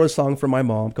Otto. I wrote a song for my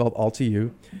mom called All To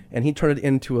You, and he turned it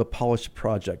into a polished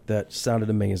project that sounded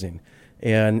amazing.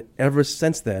 And ever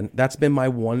since then, that's been my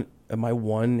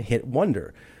one hit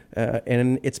wonder.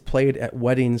 And it's played at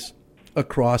weddings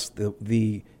across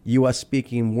the U.S.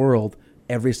 speaking world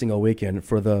every single weekend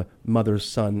for the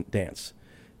mother-son dance.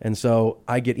 And so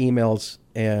I get emails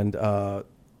and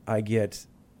I get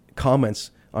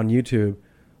comments on YouTube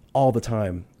all the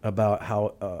time about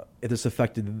how it has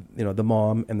affected, the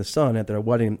mom and the son at their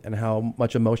wedding and how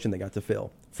much emotion they got to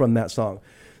feel from that song.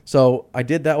 So I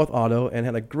did that with Otto and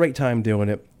had a great time doing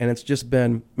it. And it's just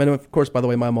been, and of course, by the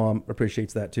way, my mom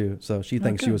appreciates that too. So she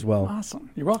thanks you as well. Awesome.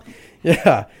 You're welcome.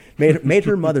 Yeah. Made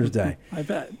her Mother's Day. I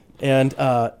bet. And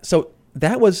so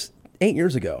that was 8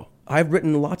 years ago. I've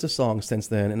written lots of songs since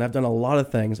then, and I've done a lot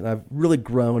of things, and I've really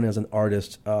grown as an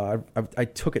artist. I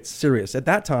took it serious. At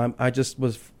that time, I just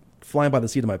was flying by the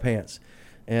seat of my pants.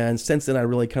 And since then, I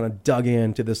really kind of dug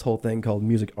into this whole thing called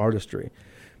music artistry.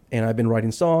 And I've been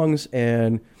writing songs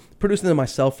and producing them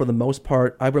myself for the most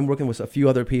part. I've been working with a few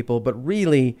other people, but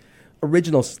really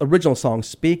original song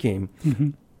speaking,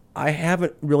 I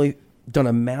haven't really done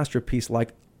a masterpiece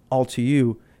like All To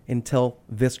You until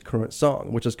this current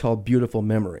song, which is called Beautiful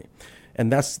Memory.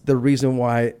 And that's the reason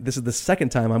why this is the second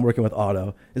time I'm working with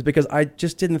Otto, is because I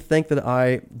just didn't think that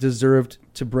I deserved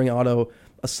to bring Otto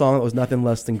a song that was nothing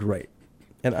less than great.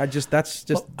 And that's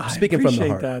just speaking from the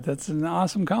heart. I appreciate that. That's an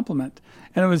awesome compliment.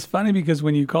 And it was funny because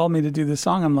when you called me to do this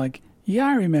song, I'm like, yeah,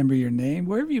 I remember your name.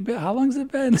 Where have you been? How long has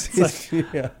it been? It's like,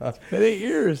 it's been 8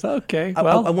 years. Okay.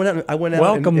 Well, I went out.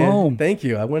 Welcome home. Thank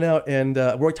you. I went out and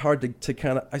worked hard to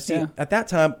kind of, at that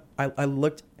time, I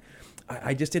looked,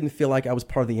 I just didn't feel like I was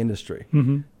part of the industry.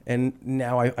 And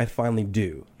now I finally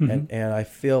do. And I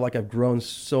feel like I've grown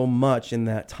so much in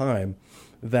that time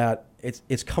that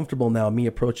it's comfortable now, me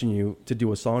approaching you to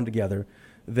do a song together,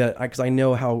 because I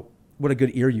know what a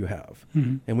good ear you have.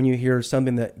 And when you hear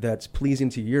something that's pleasing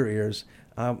to your ears,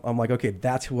 I'm like, okay,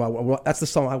 that's the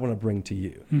song I want to bring to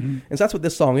you. And so that's what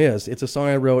this song is. It's a song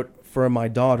I wrote for my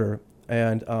daughter,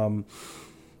 and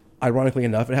ironically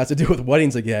enough, it has to do with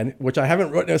weddings again, which I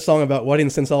haven't written a song about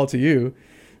weddings since All To You.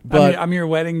 But I'm your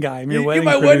wedding guy. You're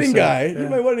my wedding guy. Yeah. You're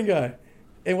my wedding guy.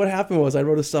 And what happened was I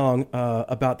wrote a song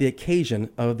about the occasion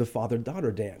of the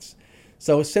father-daughter dance.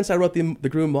 So since I wrote the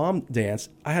groom-mom dance,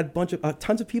 I had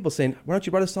tons of people saying, why don't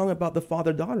you write a song about the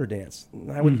father-daughter dance?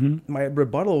 And my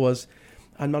rebuttal was,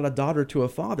 I'm not a daughter to a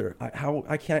father.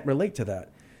 I can't relate to that.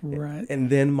 Right. And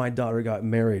then my daughter got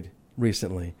married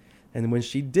recently. And when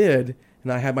she did,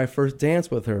 and I had my first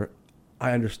dance with her,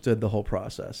 I understood the whole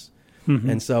process.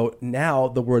 And so now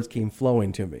the words came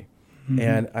flowing to me.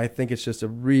 And I think it's just a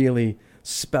really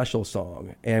special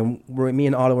song. And me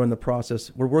and Otto are in the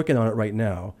process. We're working on it right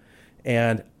now.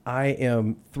 And I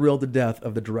am thrilled to death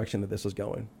of the direction that this is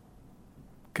going.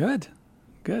 Good.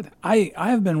 I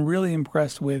have been really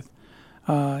impressed with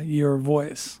your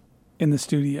voice in the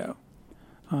studio.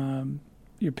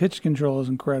 Your pitch control is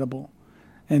incredible.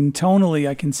 And tonally,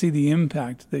 I can see the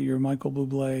impact that your Michael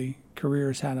Bublé career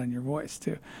has had on your voice,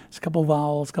 too. There's a couple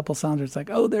vowels, a couple sounds. It's like,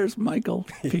 oh, there's Michael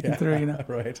peeking through,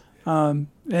 Right.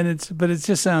 But it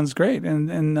just sounds great.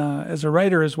 And as a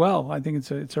writer as well, I think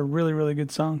it's a really, really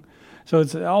good song. So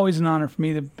it's always an honor for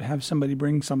me to have somebody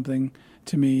bring something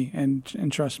to me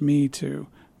and trust me to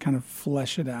kind of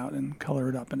flesh it out and color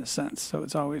it up in a sense. So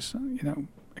it's always,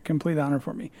 a complete honor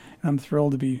for me. And I'm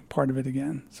thrilled to be part of it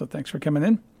again. So thanks for coming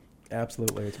in.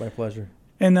 Absolutely. It's my pleasure.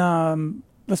 And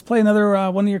let's play another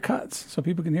one of your cuts so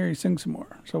people can hear you sing some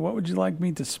more. So what would you like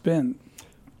me to spin?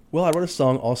 Well, I wrote a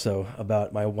song also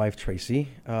about my wife, Tracy,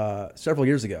 several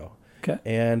years ago. Okay.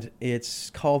 And it's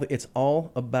called It's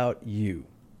All About You.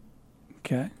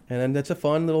 Okay. And it's a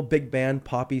fun little big band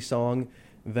poppy song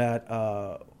that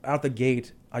out the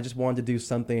gate, I just wanted to do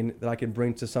something that I could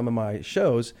bring to some of my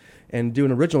shows and do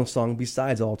an original song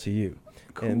besides All To You.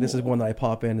 Cool. And this is one that I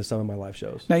pop into some of my live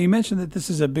shows. Now, you mentioned that this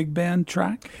is a big band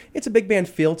track. It's a big band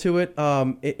feel to it.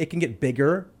 It can get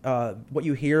bigger. What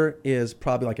you hear is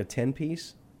probably like a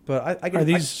 10-piece. But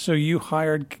so you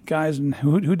hired guys, and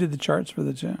who did the charts for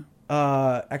the two?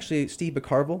 Actually, Steve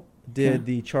McCarville did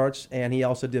the charts, and he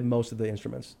also did most of the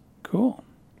instruments. Cool.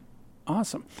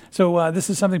 Awesome. So this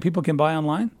is something people can buy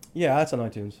online? Yeah, that's on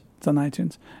iTunes. It's on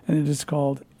iTunes. And it is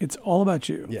called It's All About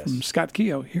You from Scott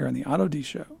Keogh here on the Otto D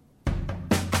Show.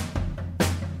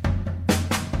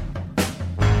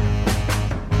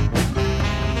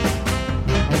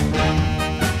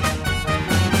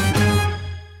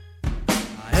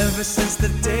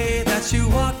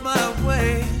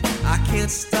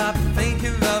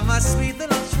 sweet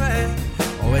little tray.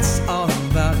 Oh, it's all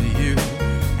about you,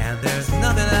 and there's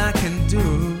nothing I can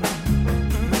do.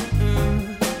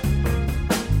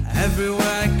 Everywhere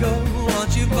I go,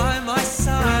 want you by my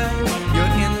side.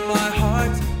 You're in my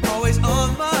heart, always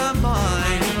on my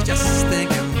mind. Just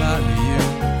thinking about you,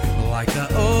 like the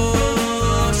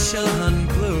ocean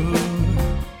blue.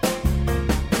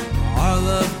 Our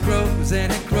love grows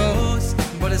and it grows,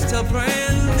 but it's still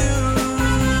brand new.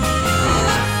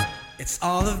 It's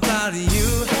all about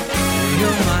you.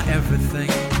 You're my everything,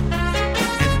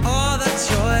 and all the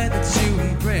joy that you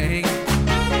bring.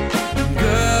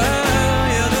 Girl,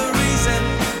 you're the reason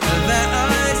that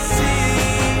I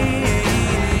sing.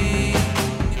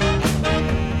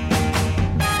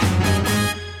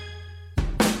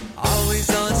 Always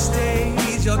on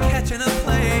stage, you're catching a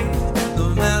plane. No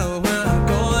matter where I'm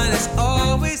going, it's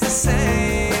always the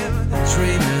same.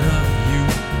 Dreaming of you,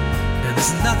 and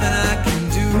there's nothing I can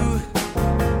do.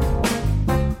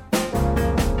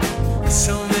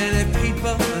 So many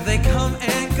people, they come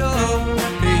and go.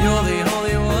 You're the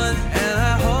only one, and I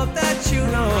hope that you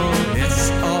know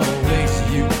it's always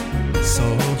you. So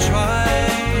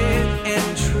tried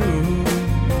and true.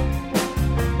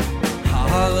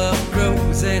 Our love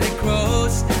grows and it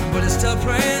grows, but it's still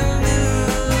brand new.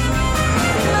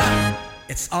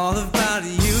 It's all about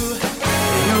you.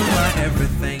 You're my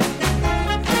everything,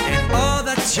 and all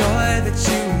that joy that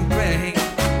you bring.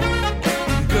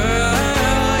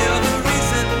 Girl, you're the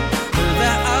reason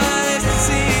that I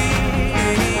sing.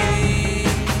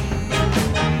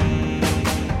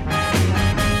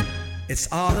 It's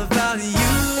all about you.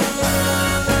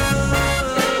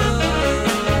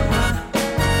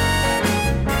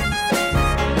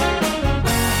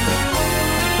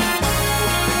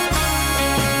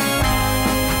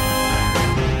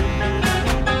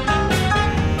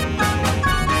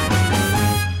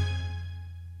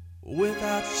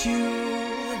 Without you,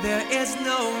 there is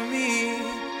no me.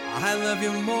 I love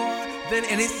you more than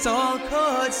any song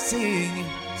could sing.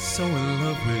 So in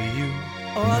love with you,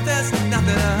 oh, there's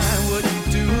nothing I wouldn't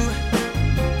do.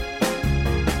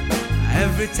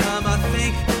 Every time I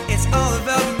think it's all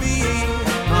about me,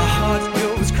 my heart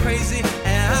goes crazy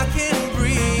and I can't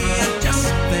breathe. Just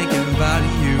thinking about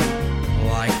you,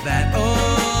 like that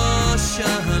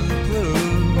ocean blue.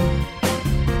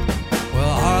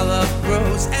 Well, our love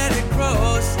grows and it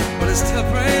grows, but it's still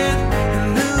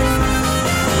brand new.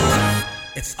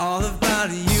 It's all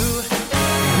about you.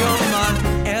 You're my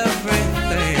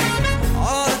everything.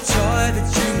 All the joy that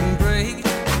you bring.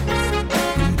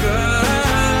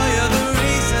 Girl, you're the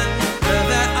reason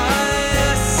that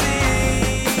I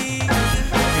see.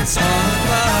 It's all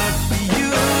about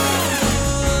you.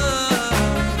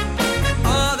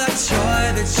 All that joy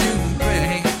that you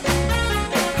bring.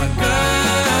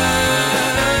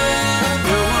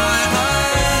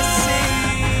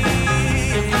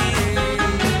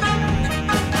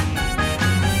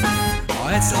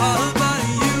 It's all about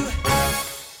you.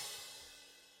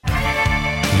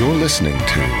 You're listening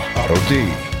to Otto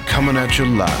D, coming at you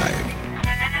live.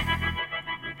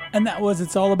 And that was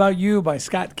It's All About You by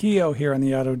Scott Keogh here on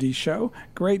the Otto D Show.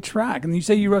 Great track. And you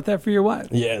say you wrote that for your wife.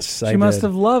 Yes, I did. She must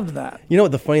have loved that. You know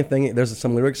what the funny thing, there's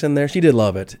some lyrics in there. She did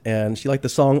love it, and she liked the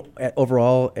song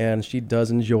overall, and she does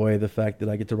enjoy the fact that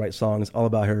I get to write songs all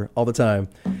about her all the time,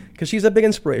 because she's a big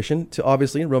inspiration to,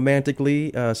 obviously,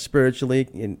 romantically, spiritually,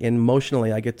 and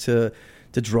emotionally. I get to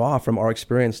draw from our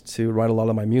experience to write a lot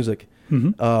of my music.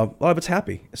 A lot of it's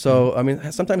happy. So, I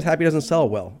mean, sometimes happy doesn't sell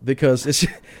well because it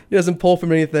doesn't pull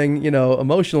from anything,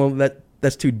 emotional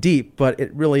that's too deep, but it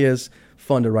really is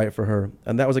fun to write for her.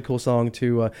 And that was a cool song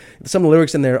too. Some of the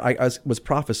lyrics in there was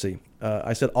prophecy.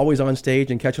 I said, always on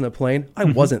stage and catching a plane. I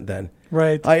wasn't then.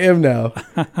 Right. I am now.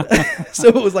 So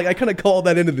it was like, I kind of called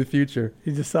that into the future.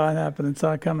 You just saw it happen and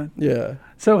saw it coming. Yeah.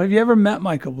 So have you ever met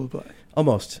Michael Bublé?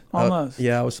 Almost.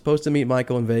 Yeah, I was supposed to meet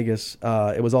Michael in Vegas.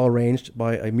 It was all arranged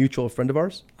by a mutual friend of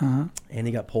ours, and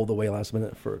he got pulled away last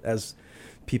minute, as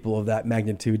people of that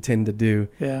magnitude tend to do.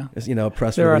 Yeah. As,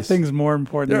 press there release. Are things more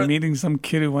important than meeting some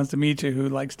kid who wants to meet you who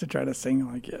likes to try to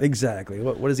sing like you. Exactly.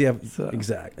 What does he have?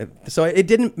 Exactly. So it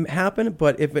didn't happen,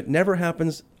 but if it never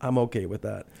happens, I'm okay with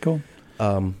that. Cool.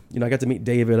 I got to meet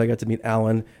David. I got to meet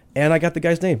Alan. And I got the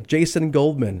guy's name. Jason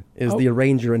Goldman is the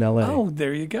arranger in L.A. Oh,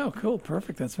 there you go. Cool.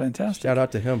 Perfect. That's fantastic. Shout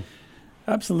out to him.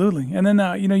 Absolutely. And then,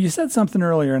 you said something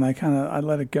earlier, and I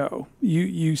let it go.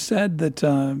 You said that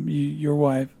your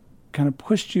wife kind of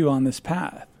pushed you on this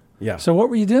path. Yeah. So what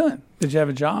were you doing? Did you have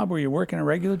a job? Were you working a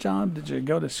regular job? Did you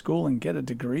go to school and get a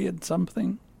degree in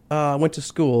something? I went to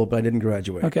school, but I didn't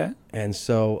graduate. Okay. And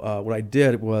so what I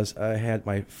did was I had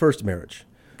my first marriage.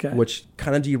 Okay. which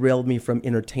kind of derailed me from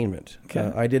entertainment.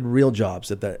 Okay. I did real jobs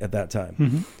at that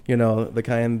time. You know, the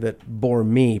kind that bore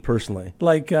me personally.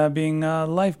 Like being a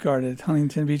lifeguard at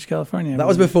Huntington Beach, California. That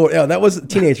was before. Yeah, that was a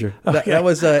teenager. Okay. That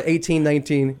was 18,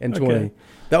 19, and 20. Okay.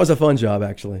 That was a fun job,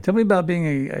 actually. Tell me about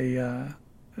being a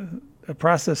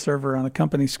process server on a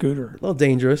company scooter. A little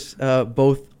dangerous,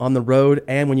 both on the road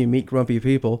and when you meet grumpy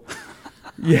people.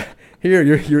 Yeah, here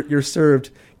you're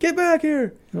served. Get back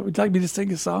here. Would you like me to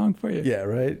sing a song for you? Yeah,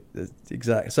 right.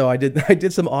 Exactly. So I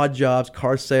did some odd jobs,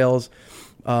 car sales,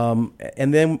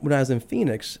 and then when I was in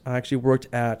Phoenix, I actually worked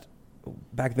at,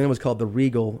 back then it was called the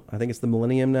Regal. I think it's the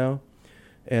Millennium now,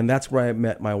 and that's where I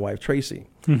met my wife Tracy.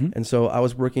 And so I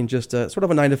was working just sort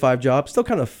of a 9-to-5 job, still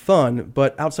kind of fun,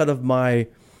 but outside of my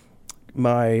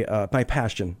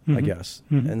passion, I guess.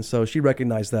 And so she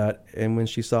recognized that, and when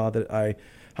she saw that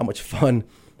how much fun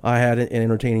I had in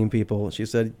entertaining people, she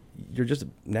said, "You're just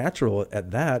natural at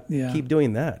that. Yeah. Keep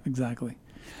doing that." Exactly.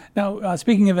 Now,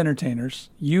 speaking of entertainers,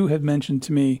 you have mentioned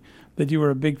to me that you were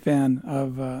a big fan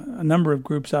of a number of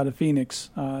groups out of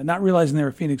Phoenix, not realizing they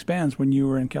were Phoenix bands when you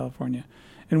were in California.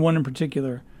 And one in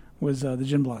particular was the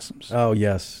Gin Blossoms. Oh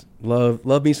yes,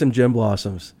 love me some Gin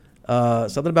Blossoms.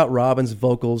 Something about Robin's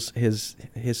vocals, his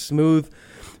smooth,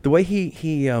 the way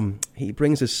he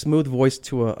brings his smooth voice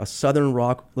to a southern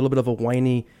rock, a little bit of a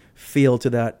whiny feel to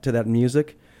that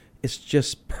music. It's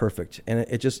just perfect, and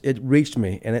it reached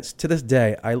me, and it's to this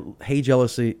day. Hey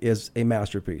Jealousy is a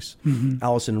masterpiece.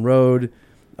 Allison Road,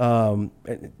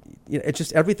 it's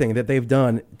just everything that they've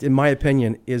done, in my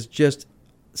opinion, is just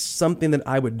something that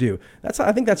I would do.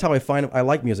 I think that's how I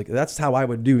like music. That's how I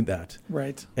would do that.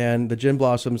 Right. And the Gin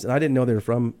Blossoms, and I didn't know they were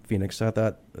from Phoenix.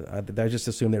 I just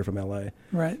assumed they were from LA.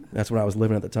 Right. That's where I was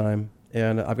living at the time.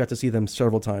 And I've got to see them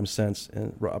several times since.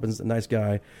 And Robin's a nice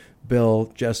guy.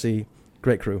 Bill, Jesse,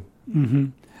 great crew.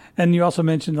 And you also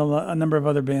mentioned a number of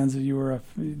other bands that you were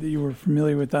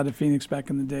familiar with out of Phoenix back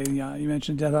in the day. You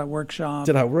mentioned Dead Hot Workshop.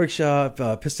 Dead Hot Workshop,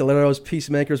 Pistoleros,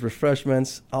 Peacemakers,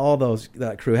 Refreshments, all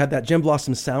that crew had that Gin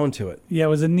Blossom sound to it. Yeah, it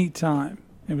was a neat time.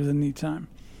 And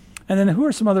then who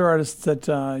are some other artists that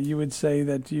you would say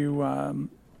that you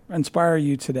inspire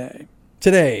you today?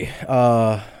 Today,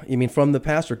 you mean from the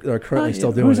past or currently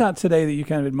still doing Who's it? out today that you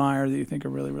kind of admire that you think are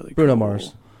really, really Bruno cool?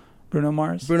 Mars. Bruno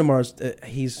Mars? Bruno Mars,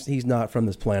 he's not from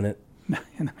this planet. No,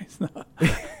 he's not.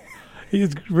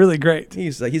 He's really great.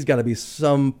 He's got to be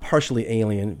some partially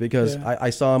alien because Yeah.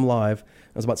 I saw him live. I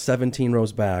was about 17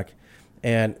 rows back,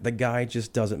 and the guy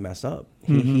just doesn't mess up.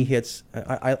 He hits.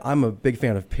 I'm a big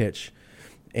fan of pitch,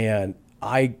 and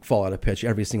I fall out of pitch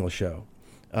every single show,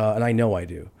 and I know I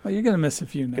do. Well, you're going to miss a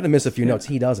few notes. Going to miss a few notes.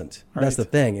 He doesn't. Right. That's the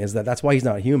thing. That's why he's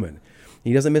not human.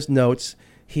 He doesn't miss notes.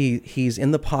 He's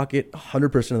in the pocket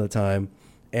 100% of the time,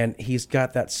 and he's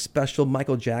got that special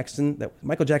Michael Jackson. That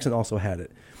Michael Jackson also had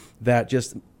it. That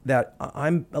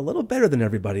I'm a little better than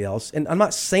everybody else, and I'm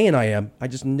not saying I am. I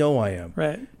just know I am.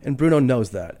 Right. And Bruno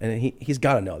knows that, and he's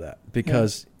got to know that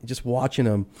because just watching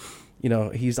him,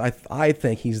 I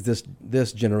think he's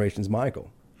this generation's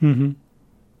Michael. And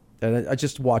I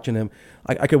just watching him,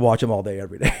 I could watch him all day,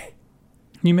 every day.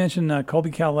 You mentioned Colby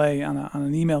Calais on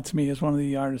an email to me as one of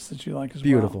the artists that you like as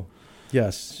Beautiful. well.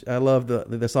 Yes, I love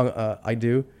the song "I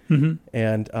Do,"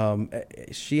 and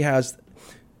she has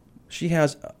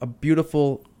a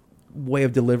beautiful way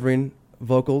of delivering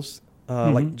vocals.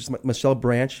 Like just Michelle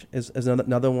Branch is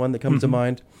another one that comes to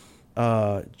mind.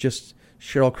 Just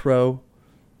Sheryl Crow,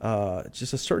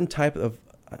 just a certain type of.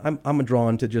 I'm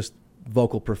drawn to just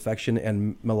vocal perfection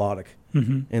and melodic,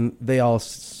 and they all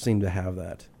seem to have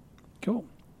that. Cool.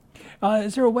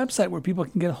 Is there a website where people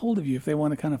can get a hold of you if they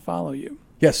want to kind of follow you?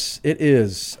 Yes, it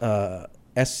is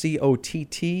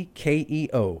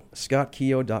SCOTTKEO,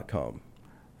 ScottKeogh.com.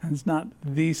 And it's not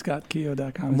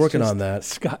thescottkeo.com. I'm working on that.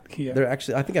 Scott Keogh. They're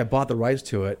actually, I think I bought the rights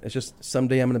to it. It's just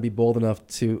someday I'm going to be bold enough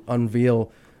to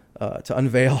unveil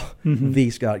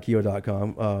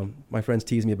thescottkeo.com. My friends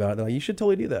tease me about it. They're like, you should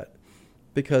totally do that.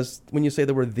 Because when you say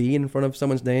the word "the" in front of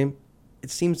someone's name, it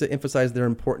seems to emphasize their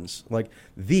importance, like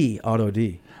the Auto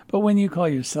D. But when you call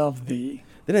yourself the,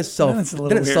 then it's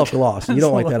weird. self-gloss, and you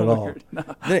don't like that at all. Weird. No.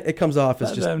 Then it comes off as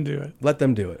Let just them do it. let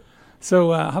them do it.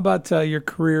 So how about your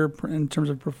career in terms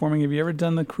of performing? Have you ever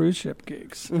done the cruise ship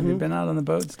gigs? Have you been out on the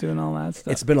boats doing all that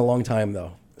stuff? It's been a long time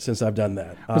though since I've done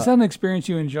that. Was that an experience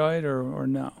you enjoyed or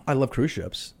no? I love cruise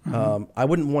ships. I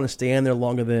wouldn't want to stay in there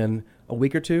longer than a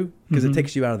week or two because it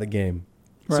takes you out of the game.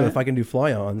 So Right. if I can do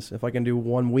fly-ons, if I can do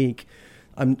 1 week,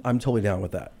 I'm totally down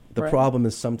with that. The Right. problem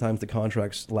is sometimes the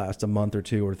contracts last a month or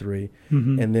 2 or 3,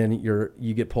 and then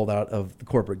you get pulled out of the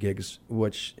corporate gigs,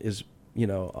 which is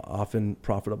often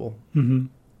profitable.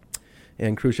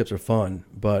 And cruise ships are fun,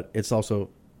 but it's also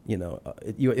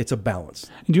it's a balance.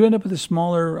 Do you end up with a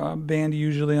smaller band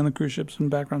usually on the cruise ships and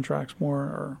background tracks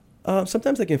more? Or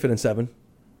Sometimes they can fit in 7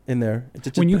 in there.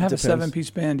 when you have a 7-piece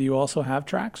band, do you also have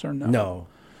tracks or no?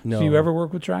 No. Do you ever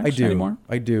work with tracks anymore?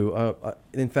 I do.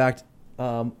 In fact,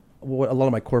 what a lot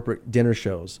of my corporate dinner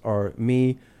shows are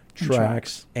me,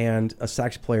 tracks, and a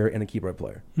sax player and a keyboard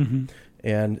player. Mm-hmm.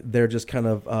 And they're just kind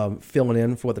of filling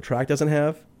in for what the track doesn't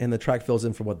have, and the track fills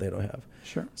in for what they don't have.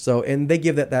 Sure. So, and they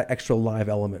give that extra live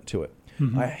element to it.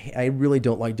 Mm-hmm. I really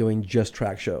don't like doing just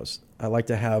track shows. I like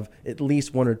to have at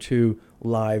least 1 or 2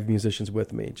 live musicians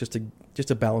with me, just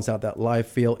to balance out that live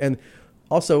feel. And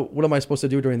also, what am I supposed to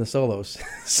do during the solos?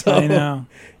 So I know.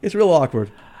 It's real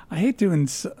awkward. I hate doing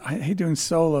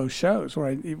solo shows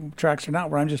where tracks are not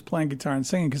where I'm just playing guitar and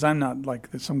singing, because I'm not like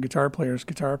some guitar player's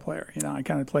guitar player. I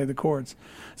kind of play the chords.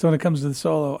 So when it comes to the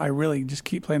solo, I really just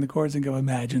keep playing the chords and go,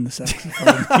 imagine the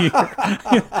saxophone here.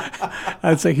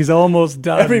 I'd say he's almost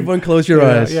done. Everyone close your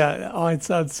eyes. Yeah. Oh, it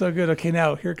sounds so good. Okay,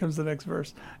 now here comes the next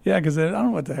verse. Yeah, because I don't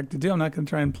know what the heck to do. I'm not going to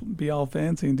try and be all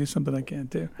fancy and do something I can't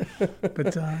do.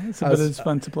 But it's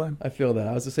fun to play. I feel that.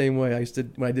 I was the same way.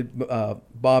 When I did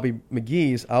Bobby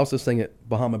McGee's, I also sang at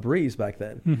Bahama Breeze back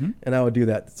then. Mm-hmm. And I would do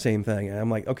that same thing. And I'm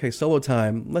like, okay, solo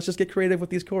time. Let's just get creative with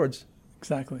these chords.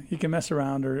 Exactly. You can mess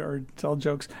around or tell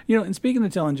jokes. And speaking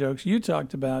of telling jokes, you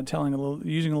talked about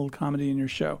using a little comedy in your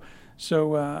show.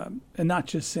 So, and not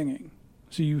just singing.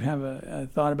 So you have a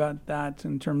thought about that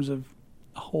in terms of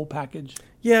a whole package?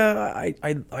 Yeah,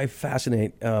 I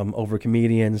fascinate over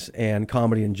comedians and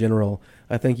comedy in general.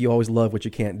 I think you always love what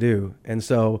you can't do. And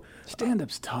so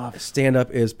stand-up's tough. Stand-up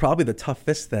is probably the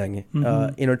toughest thing.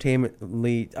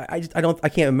 Entertainmentally, I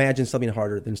can't imagine something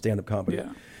harder than stand-up comedy. Yeah.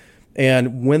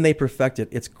 And when they perfect it,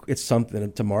 it's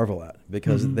something to marvel at,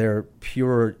 because they're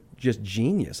pure just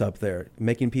genius up there,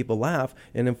 making people laugh.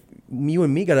 And if you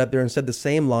and me got up there and said the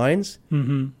same lines,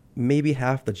 maybe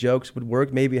half the jokes would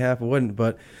work, maybe half wouldn't,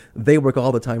 but they work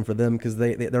all the time for them because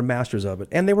they're masters of it.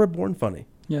 And they were born funny.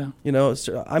 Yeah.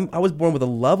 So I was born with a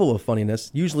level of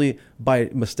funniness, usually by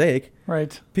mistake.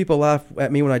 Right. People laugh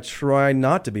at me when I try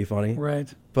not to be funny.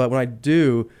 Right. But when I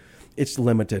do, it's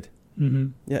limited. Mm-hmm.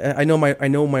 Yeah, I know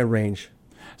my range.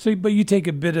 So, but you take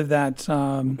a bit of that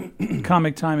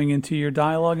comic timing into your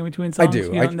dialogue in between songs? I do.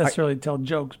 You don't necessarily tell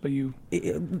jokes, but you...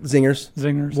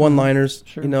 Zingers. One-liners.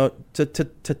 Sure. To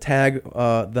tag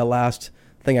the last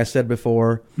thing I said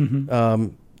before.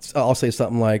 I'll say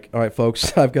something like, all right,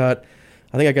 folks, I think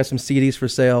I got some CDs for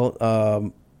sale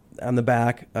on the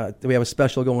back. We have a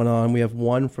special going on. We have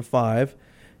 1 for $5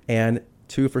 and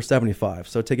 2 for $75.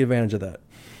 So take advantage of that.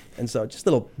 And so just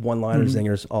little one-liner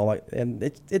zingers, and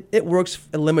it works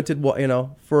limited,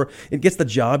 it gets the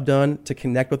job done to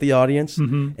connect with the audience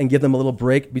and give them a little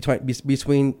break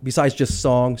between besides just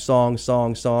song.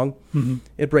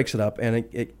 It breaks it up, and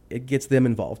it gets them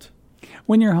involved.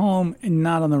 When you're home and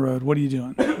not on the road, what are you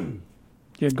doing?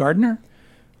 You a gardener?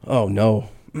 Oh no,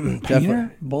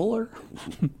 painter, bowler.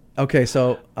 Okay,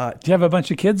 so do you have a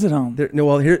bunch of kids at home?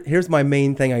 Here's my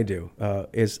main thing I do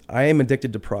is I am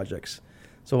addicted to projects.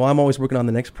 So I'm always working on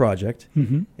the next project,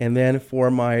 and then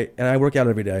and I work out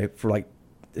every day for like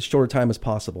as short a time as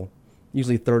possible,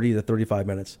 usually 30 to 35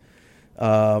 minutes.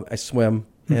 I swim,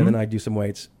 and then I do some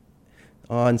weights.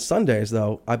 On Sundays,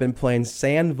 though, I've been playing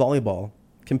sand volleyball,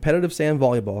 competitive sand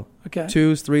volleyball,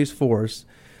 2s, 3s, 4s,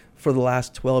 for the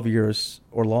last 12 years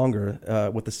or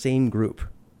longer with the same group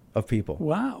of people.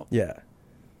 Wow. Yeah.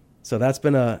 So that's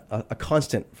been a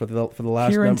constant for the last...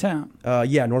 Here in town?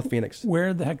 Yeah, North Phoenix.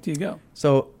 Where the heck do you go?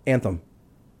 So Anthem.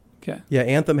 Okay. Yeah,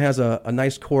 Anthem has a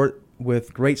nice court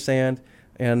with great sand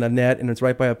and a net, and it's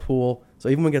right by a pool. So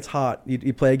even when it gets hot,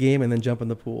 you play a game and then jump in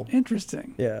the pool.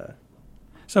 Interesting. Yeah.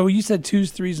 So you said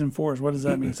 2s, 3s, and 4s. What does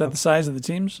that mean? Is that the size of the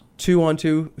teams?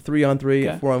 2-on-2,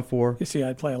 3-on-3, 4-on-4. You see,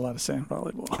 I play a lot of sand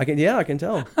volleyball. I can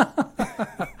tell.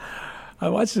 I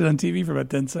watched it on TV for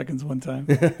about 10 seconds one time.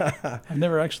 I've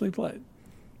never actually played.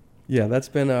 Yeah, that's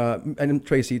been and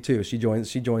Tracy too. She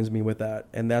joins me with that,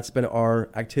 and that's been our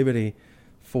activity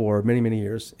for many, many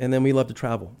years. And then we love to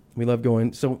travel. We love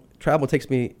going. So travel takes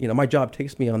me. My job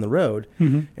takes me on the road,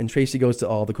 and Tracy goes to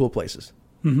all the cool places.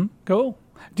 Cool.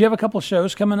 Do you have a couple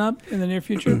shows coming up in the near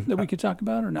future that we could talk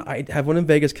about, or no? I have one in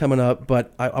Vegas coming up,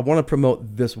 but I want to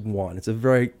promote this one. It's a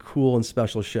very cool and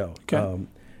special show. Okay.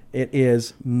 It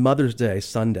is Mother's Day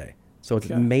Sunday. So it's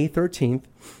May 13th,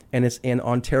 and it's in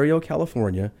Ontario,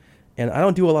 California. And I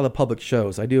don't do a lot of public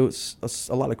shows. I do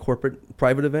a lot of corporate,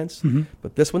 private events.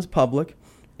 But this one's public.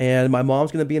 And my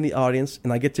mom's going to be in the audience,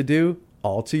 and I get to do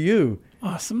All to You.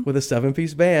 Awesome. With a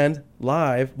 7-piece band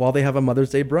live while they have a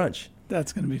Mother's Day brunch.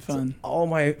 That's going to be fun. All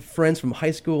my friends from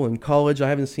high school and college I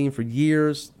haven't seen for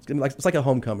years. It's like a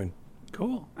homecoming.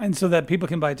 Cool. And so that people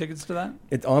can buy tickets to that?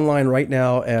 It's online right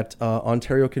now at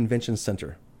Ontario Convention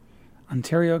Center.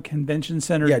 Ontario Convention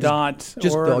Center. Yeah, just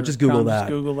Google that. Just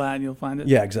Google that and you'll find it.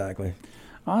 Yeah, exactly.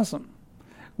 Awesome.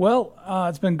 Well,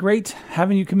 it's been great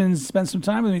having you come in and spend some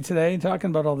time with me today, talking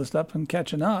about all this stuff and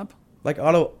catching up. Like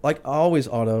always,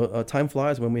 Otto, time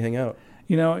flies when we hang out.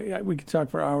 You know, we could talk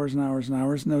for hours and hours and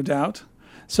hours, no doubt.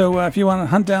 So if you want to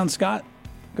hunt down Scott,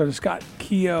 go to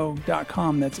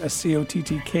scottkeo.com. That's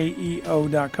SCOTTKEO.com.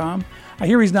 I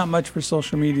hear he's not much for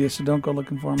social media, so don't go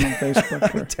looking for him on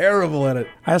Facebook. I'm terrible at it.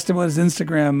 I asked him what his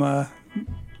Instagram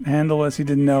handle was. He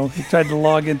didn't know. He tried to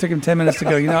log in. It took him 10 minutes to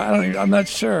go. I'm not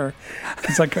sure.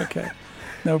 He's like, okay,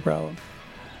 no problem.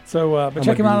 So, but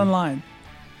check him out online.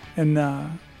 And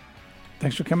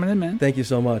thanks for coming in, man. Thank you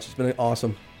so much. It's been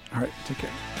awesome. All right, take care.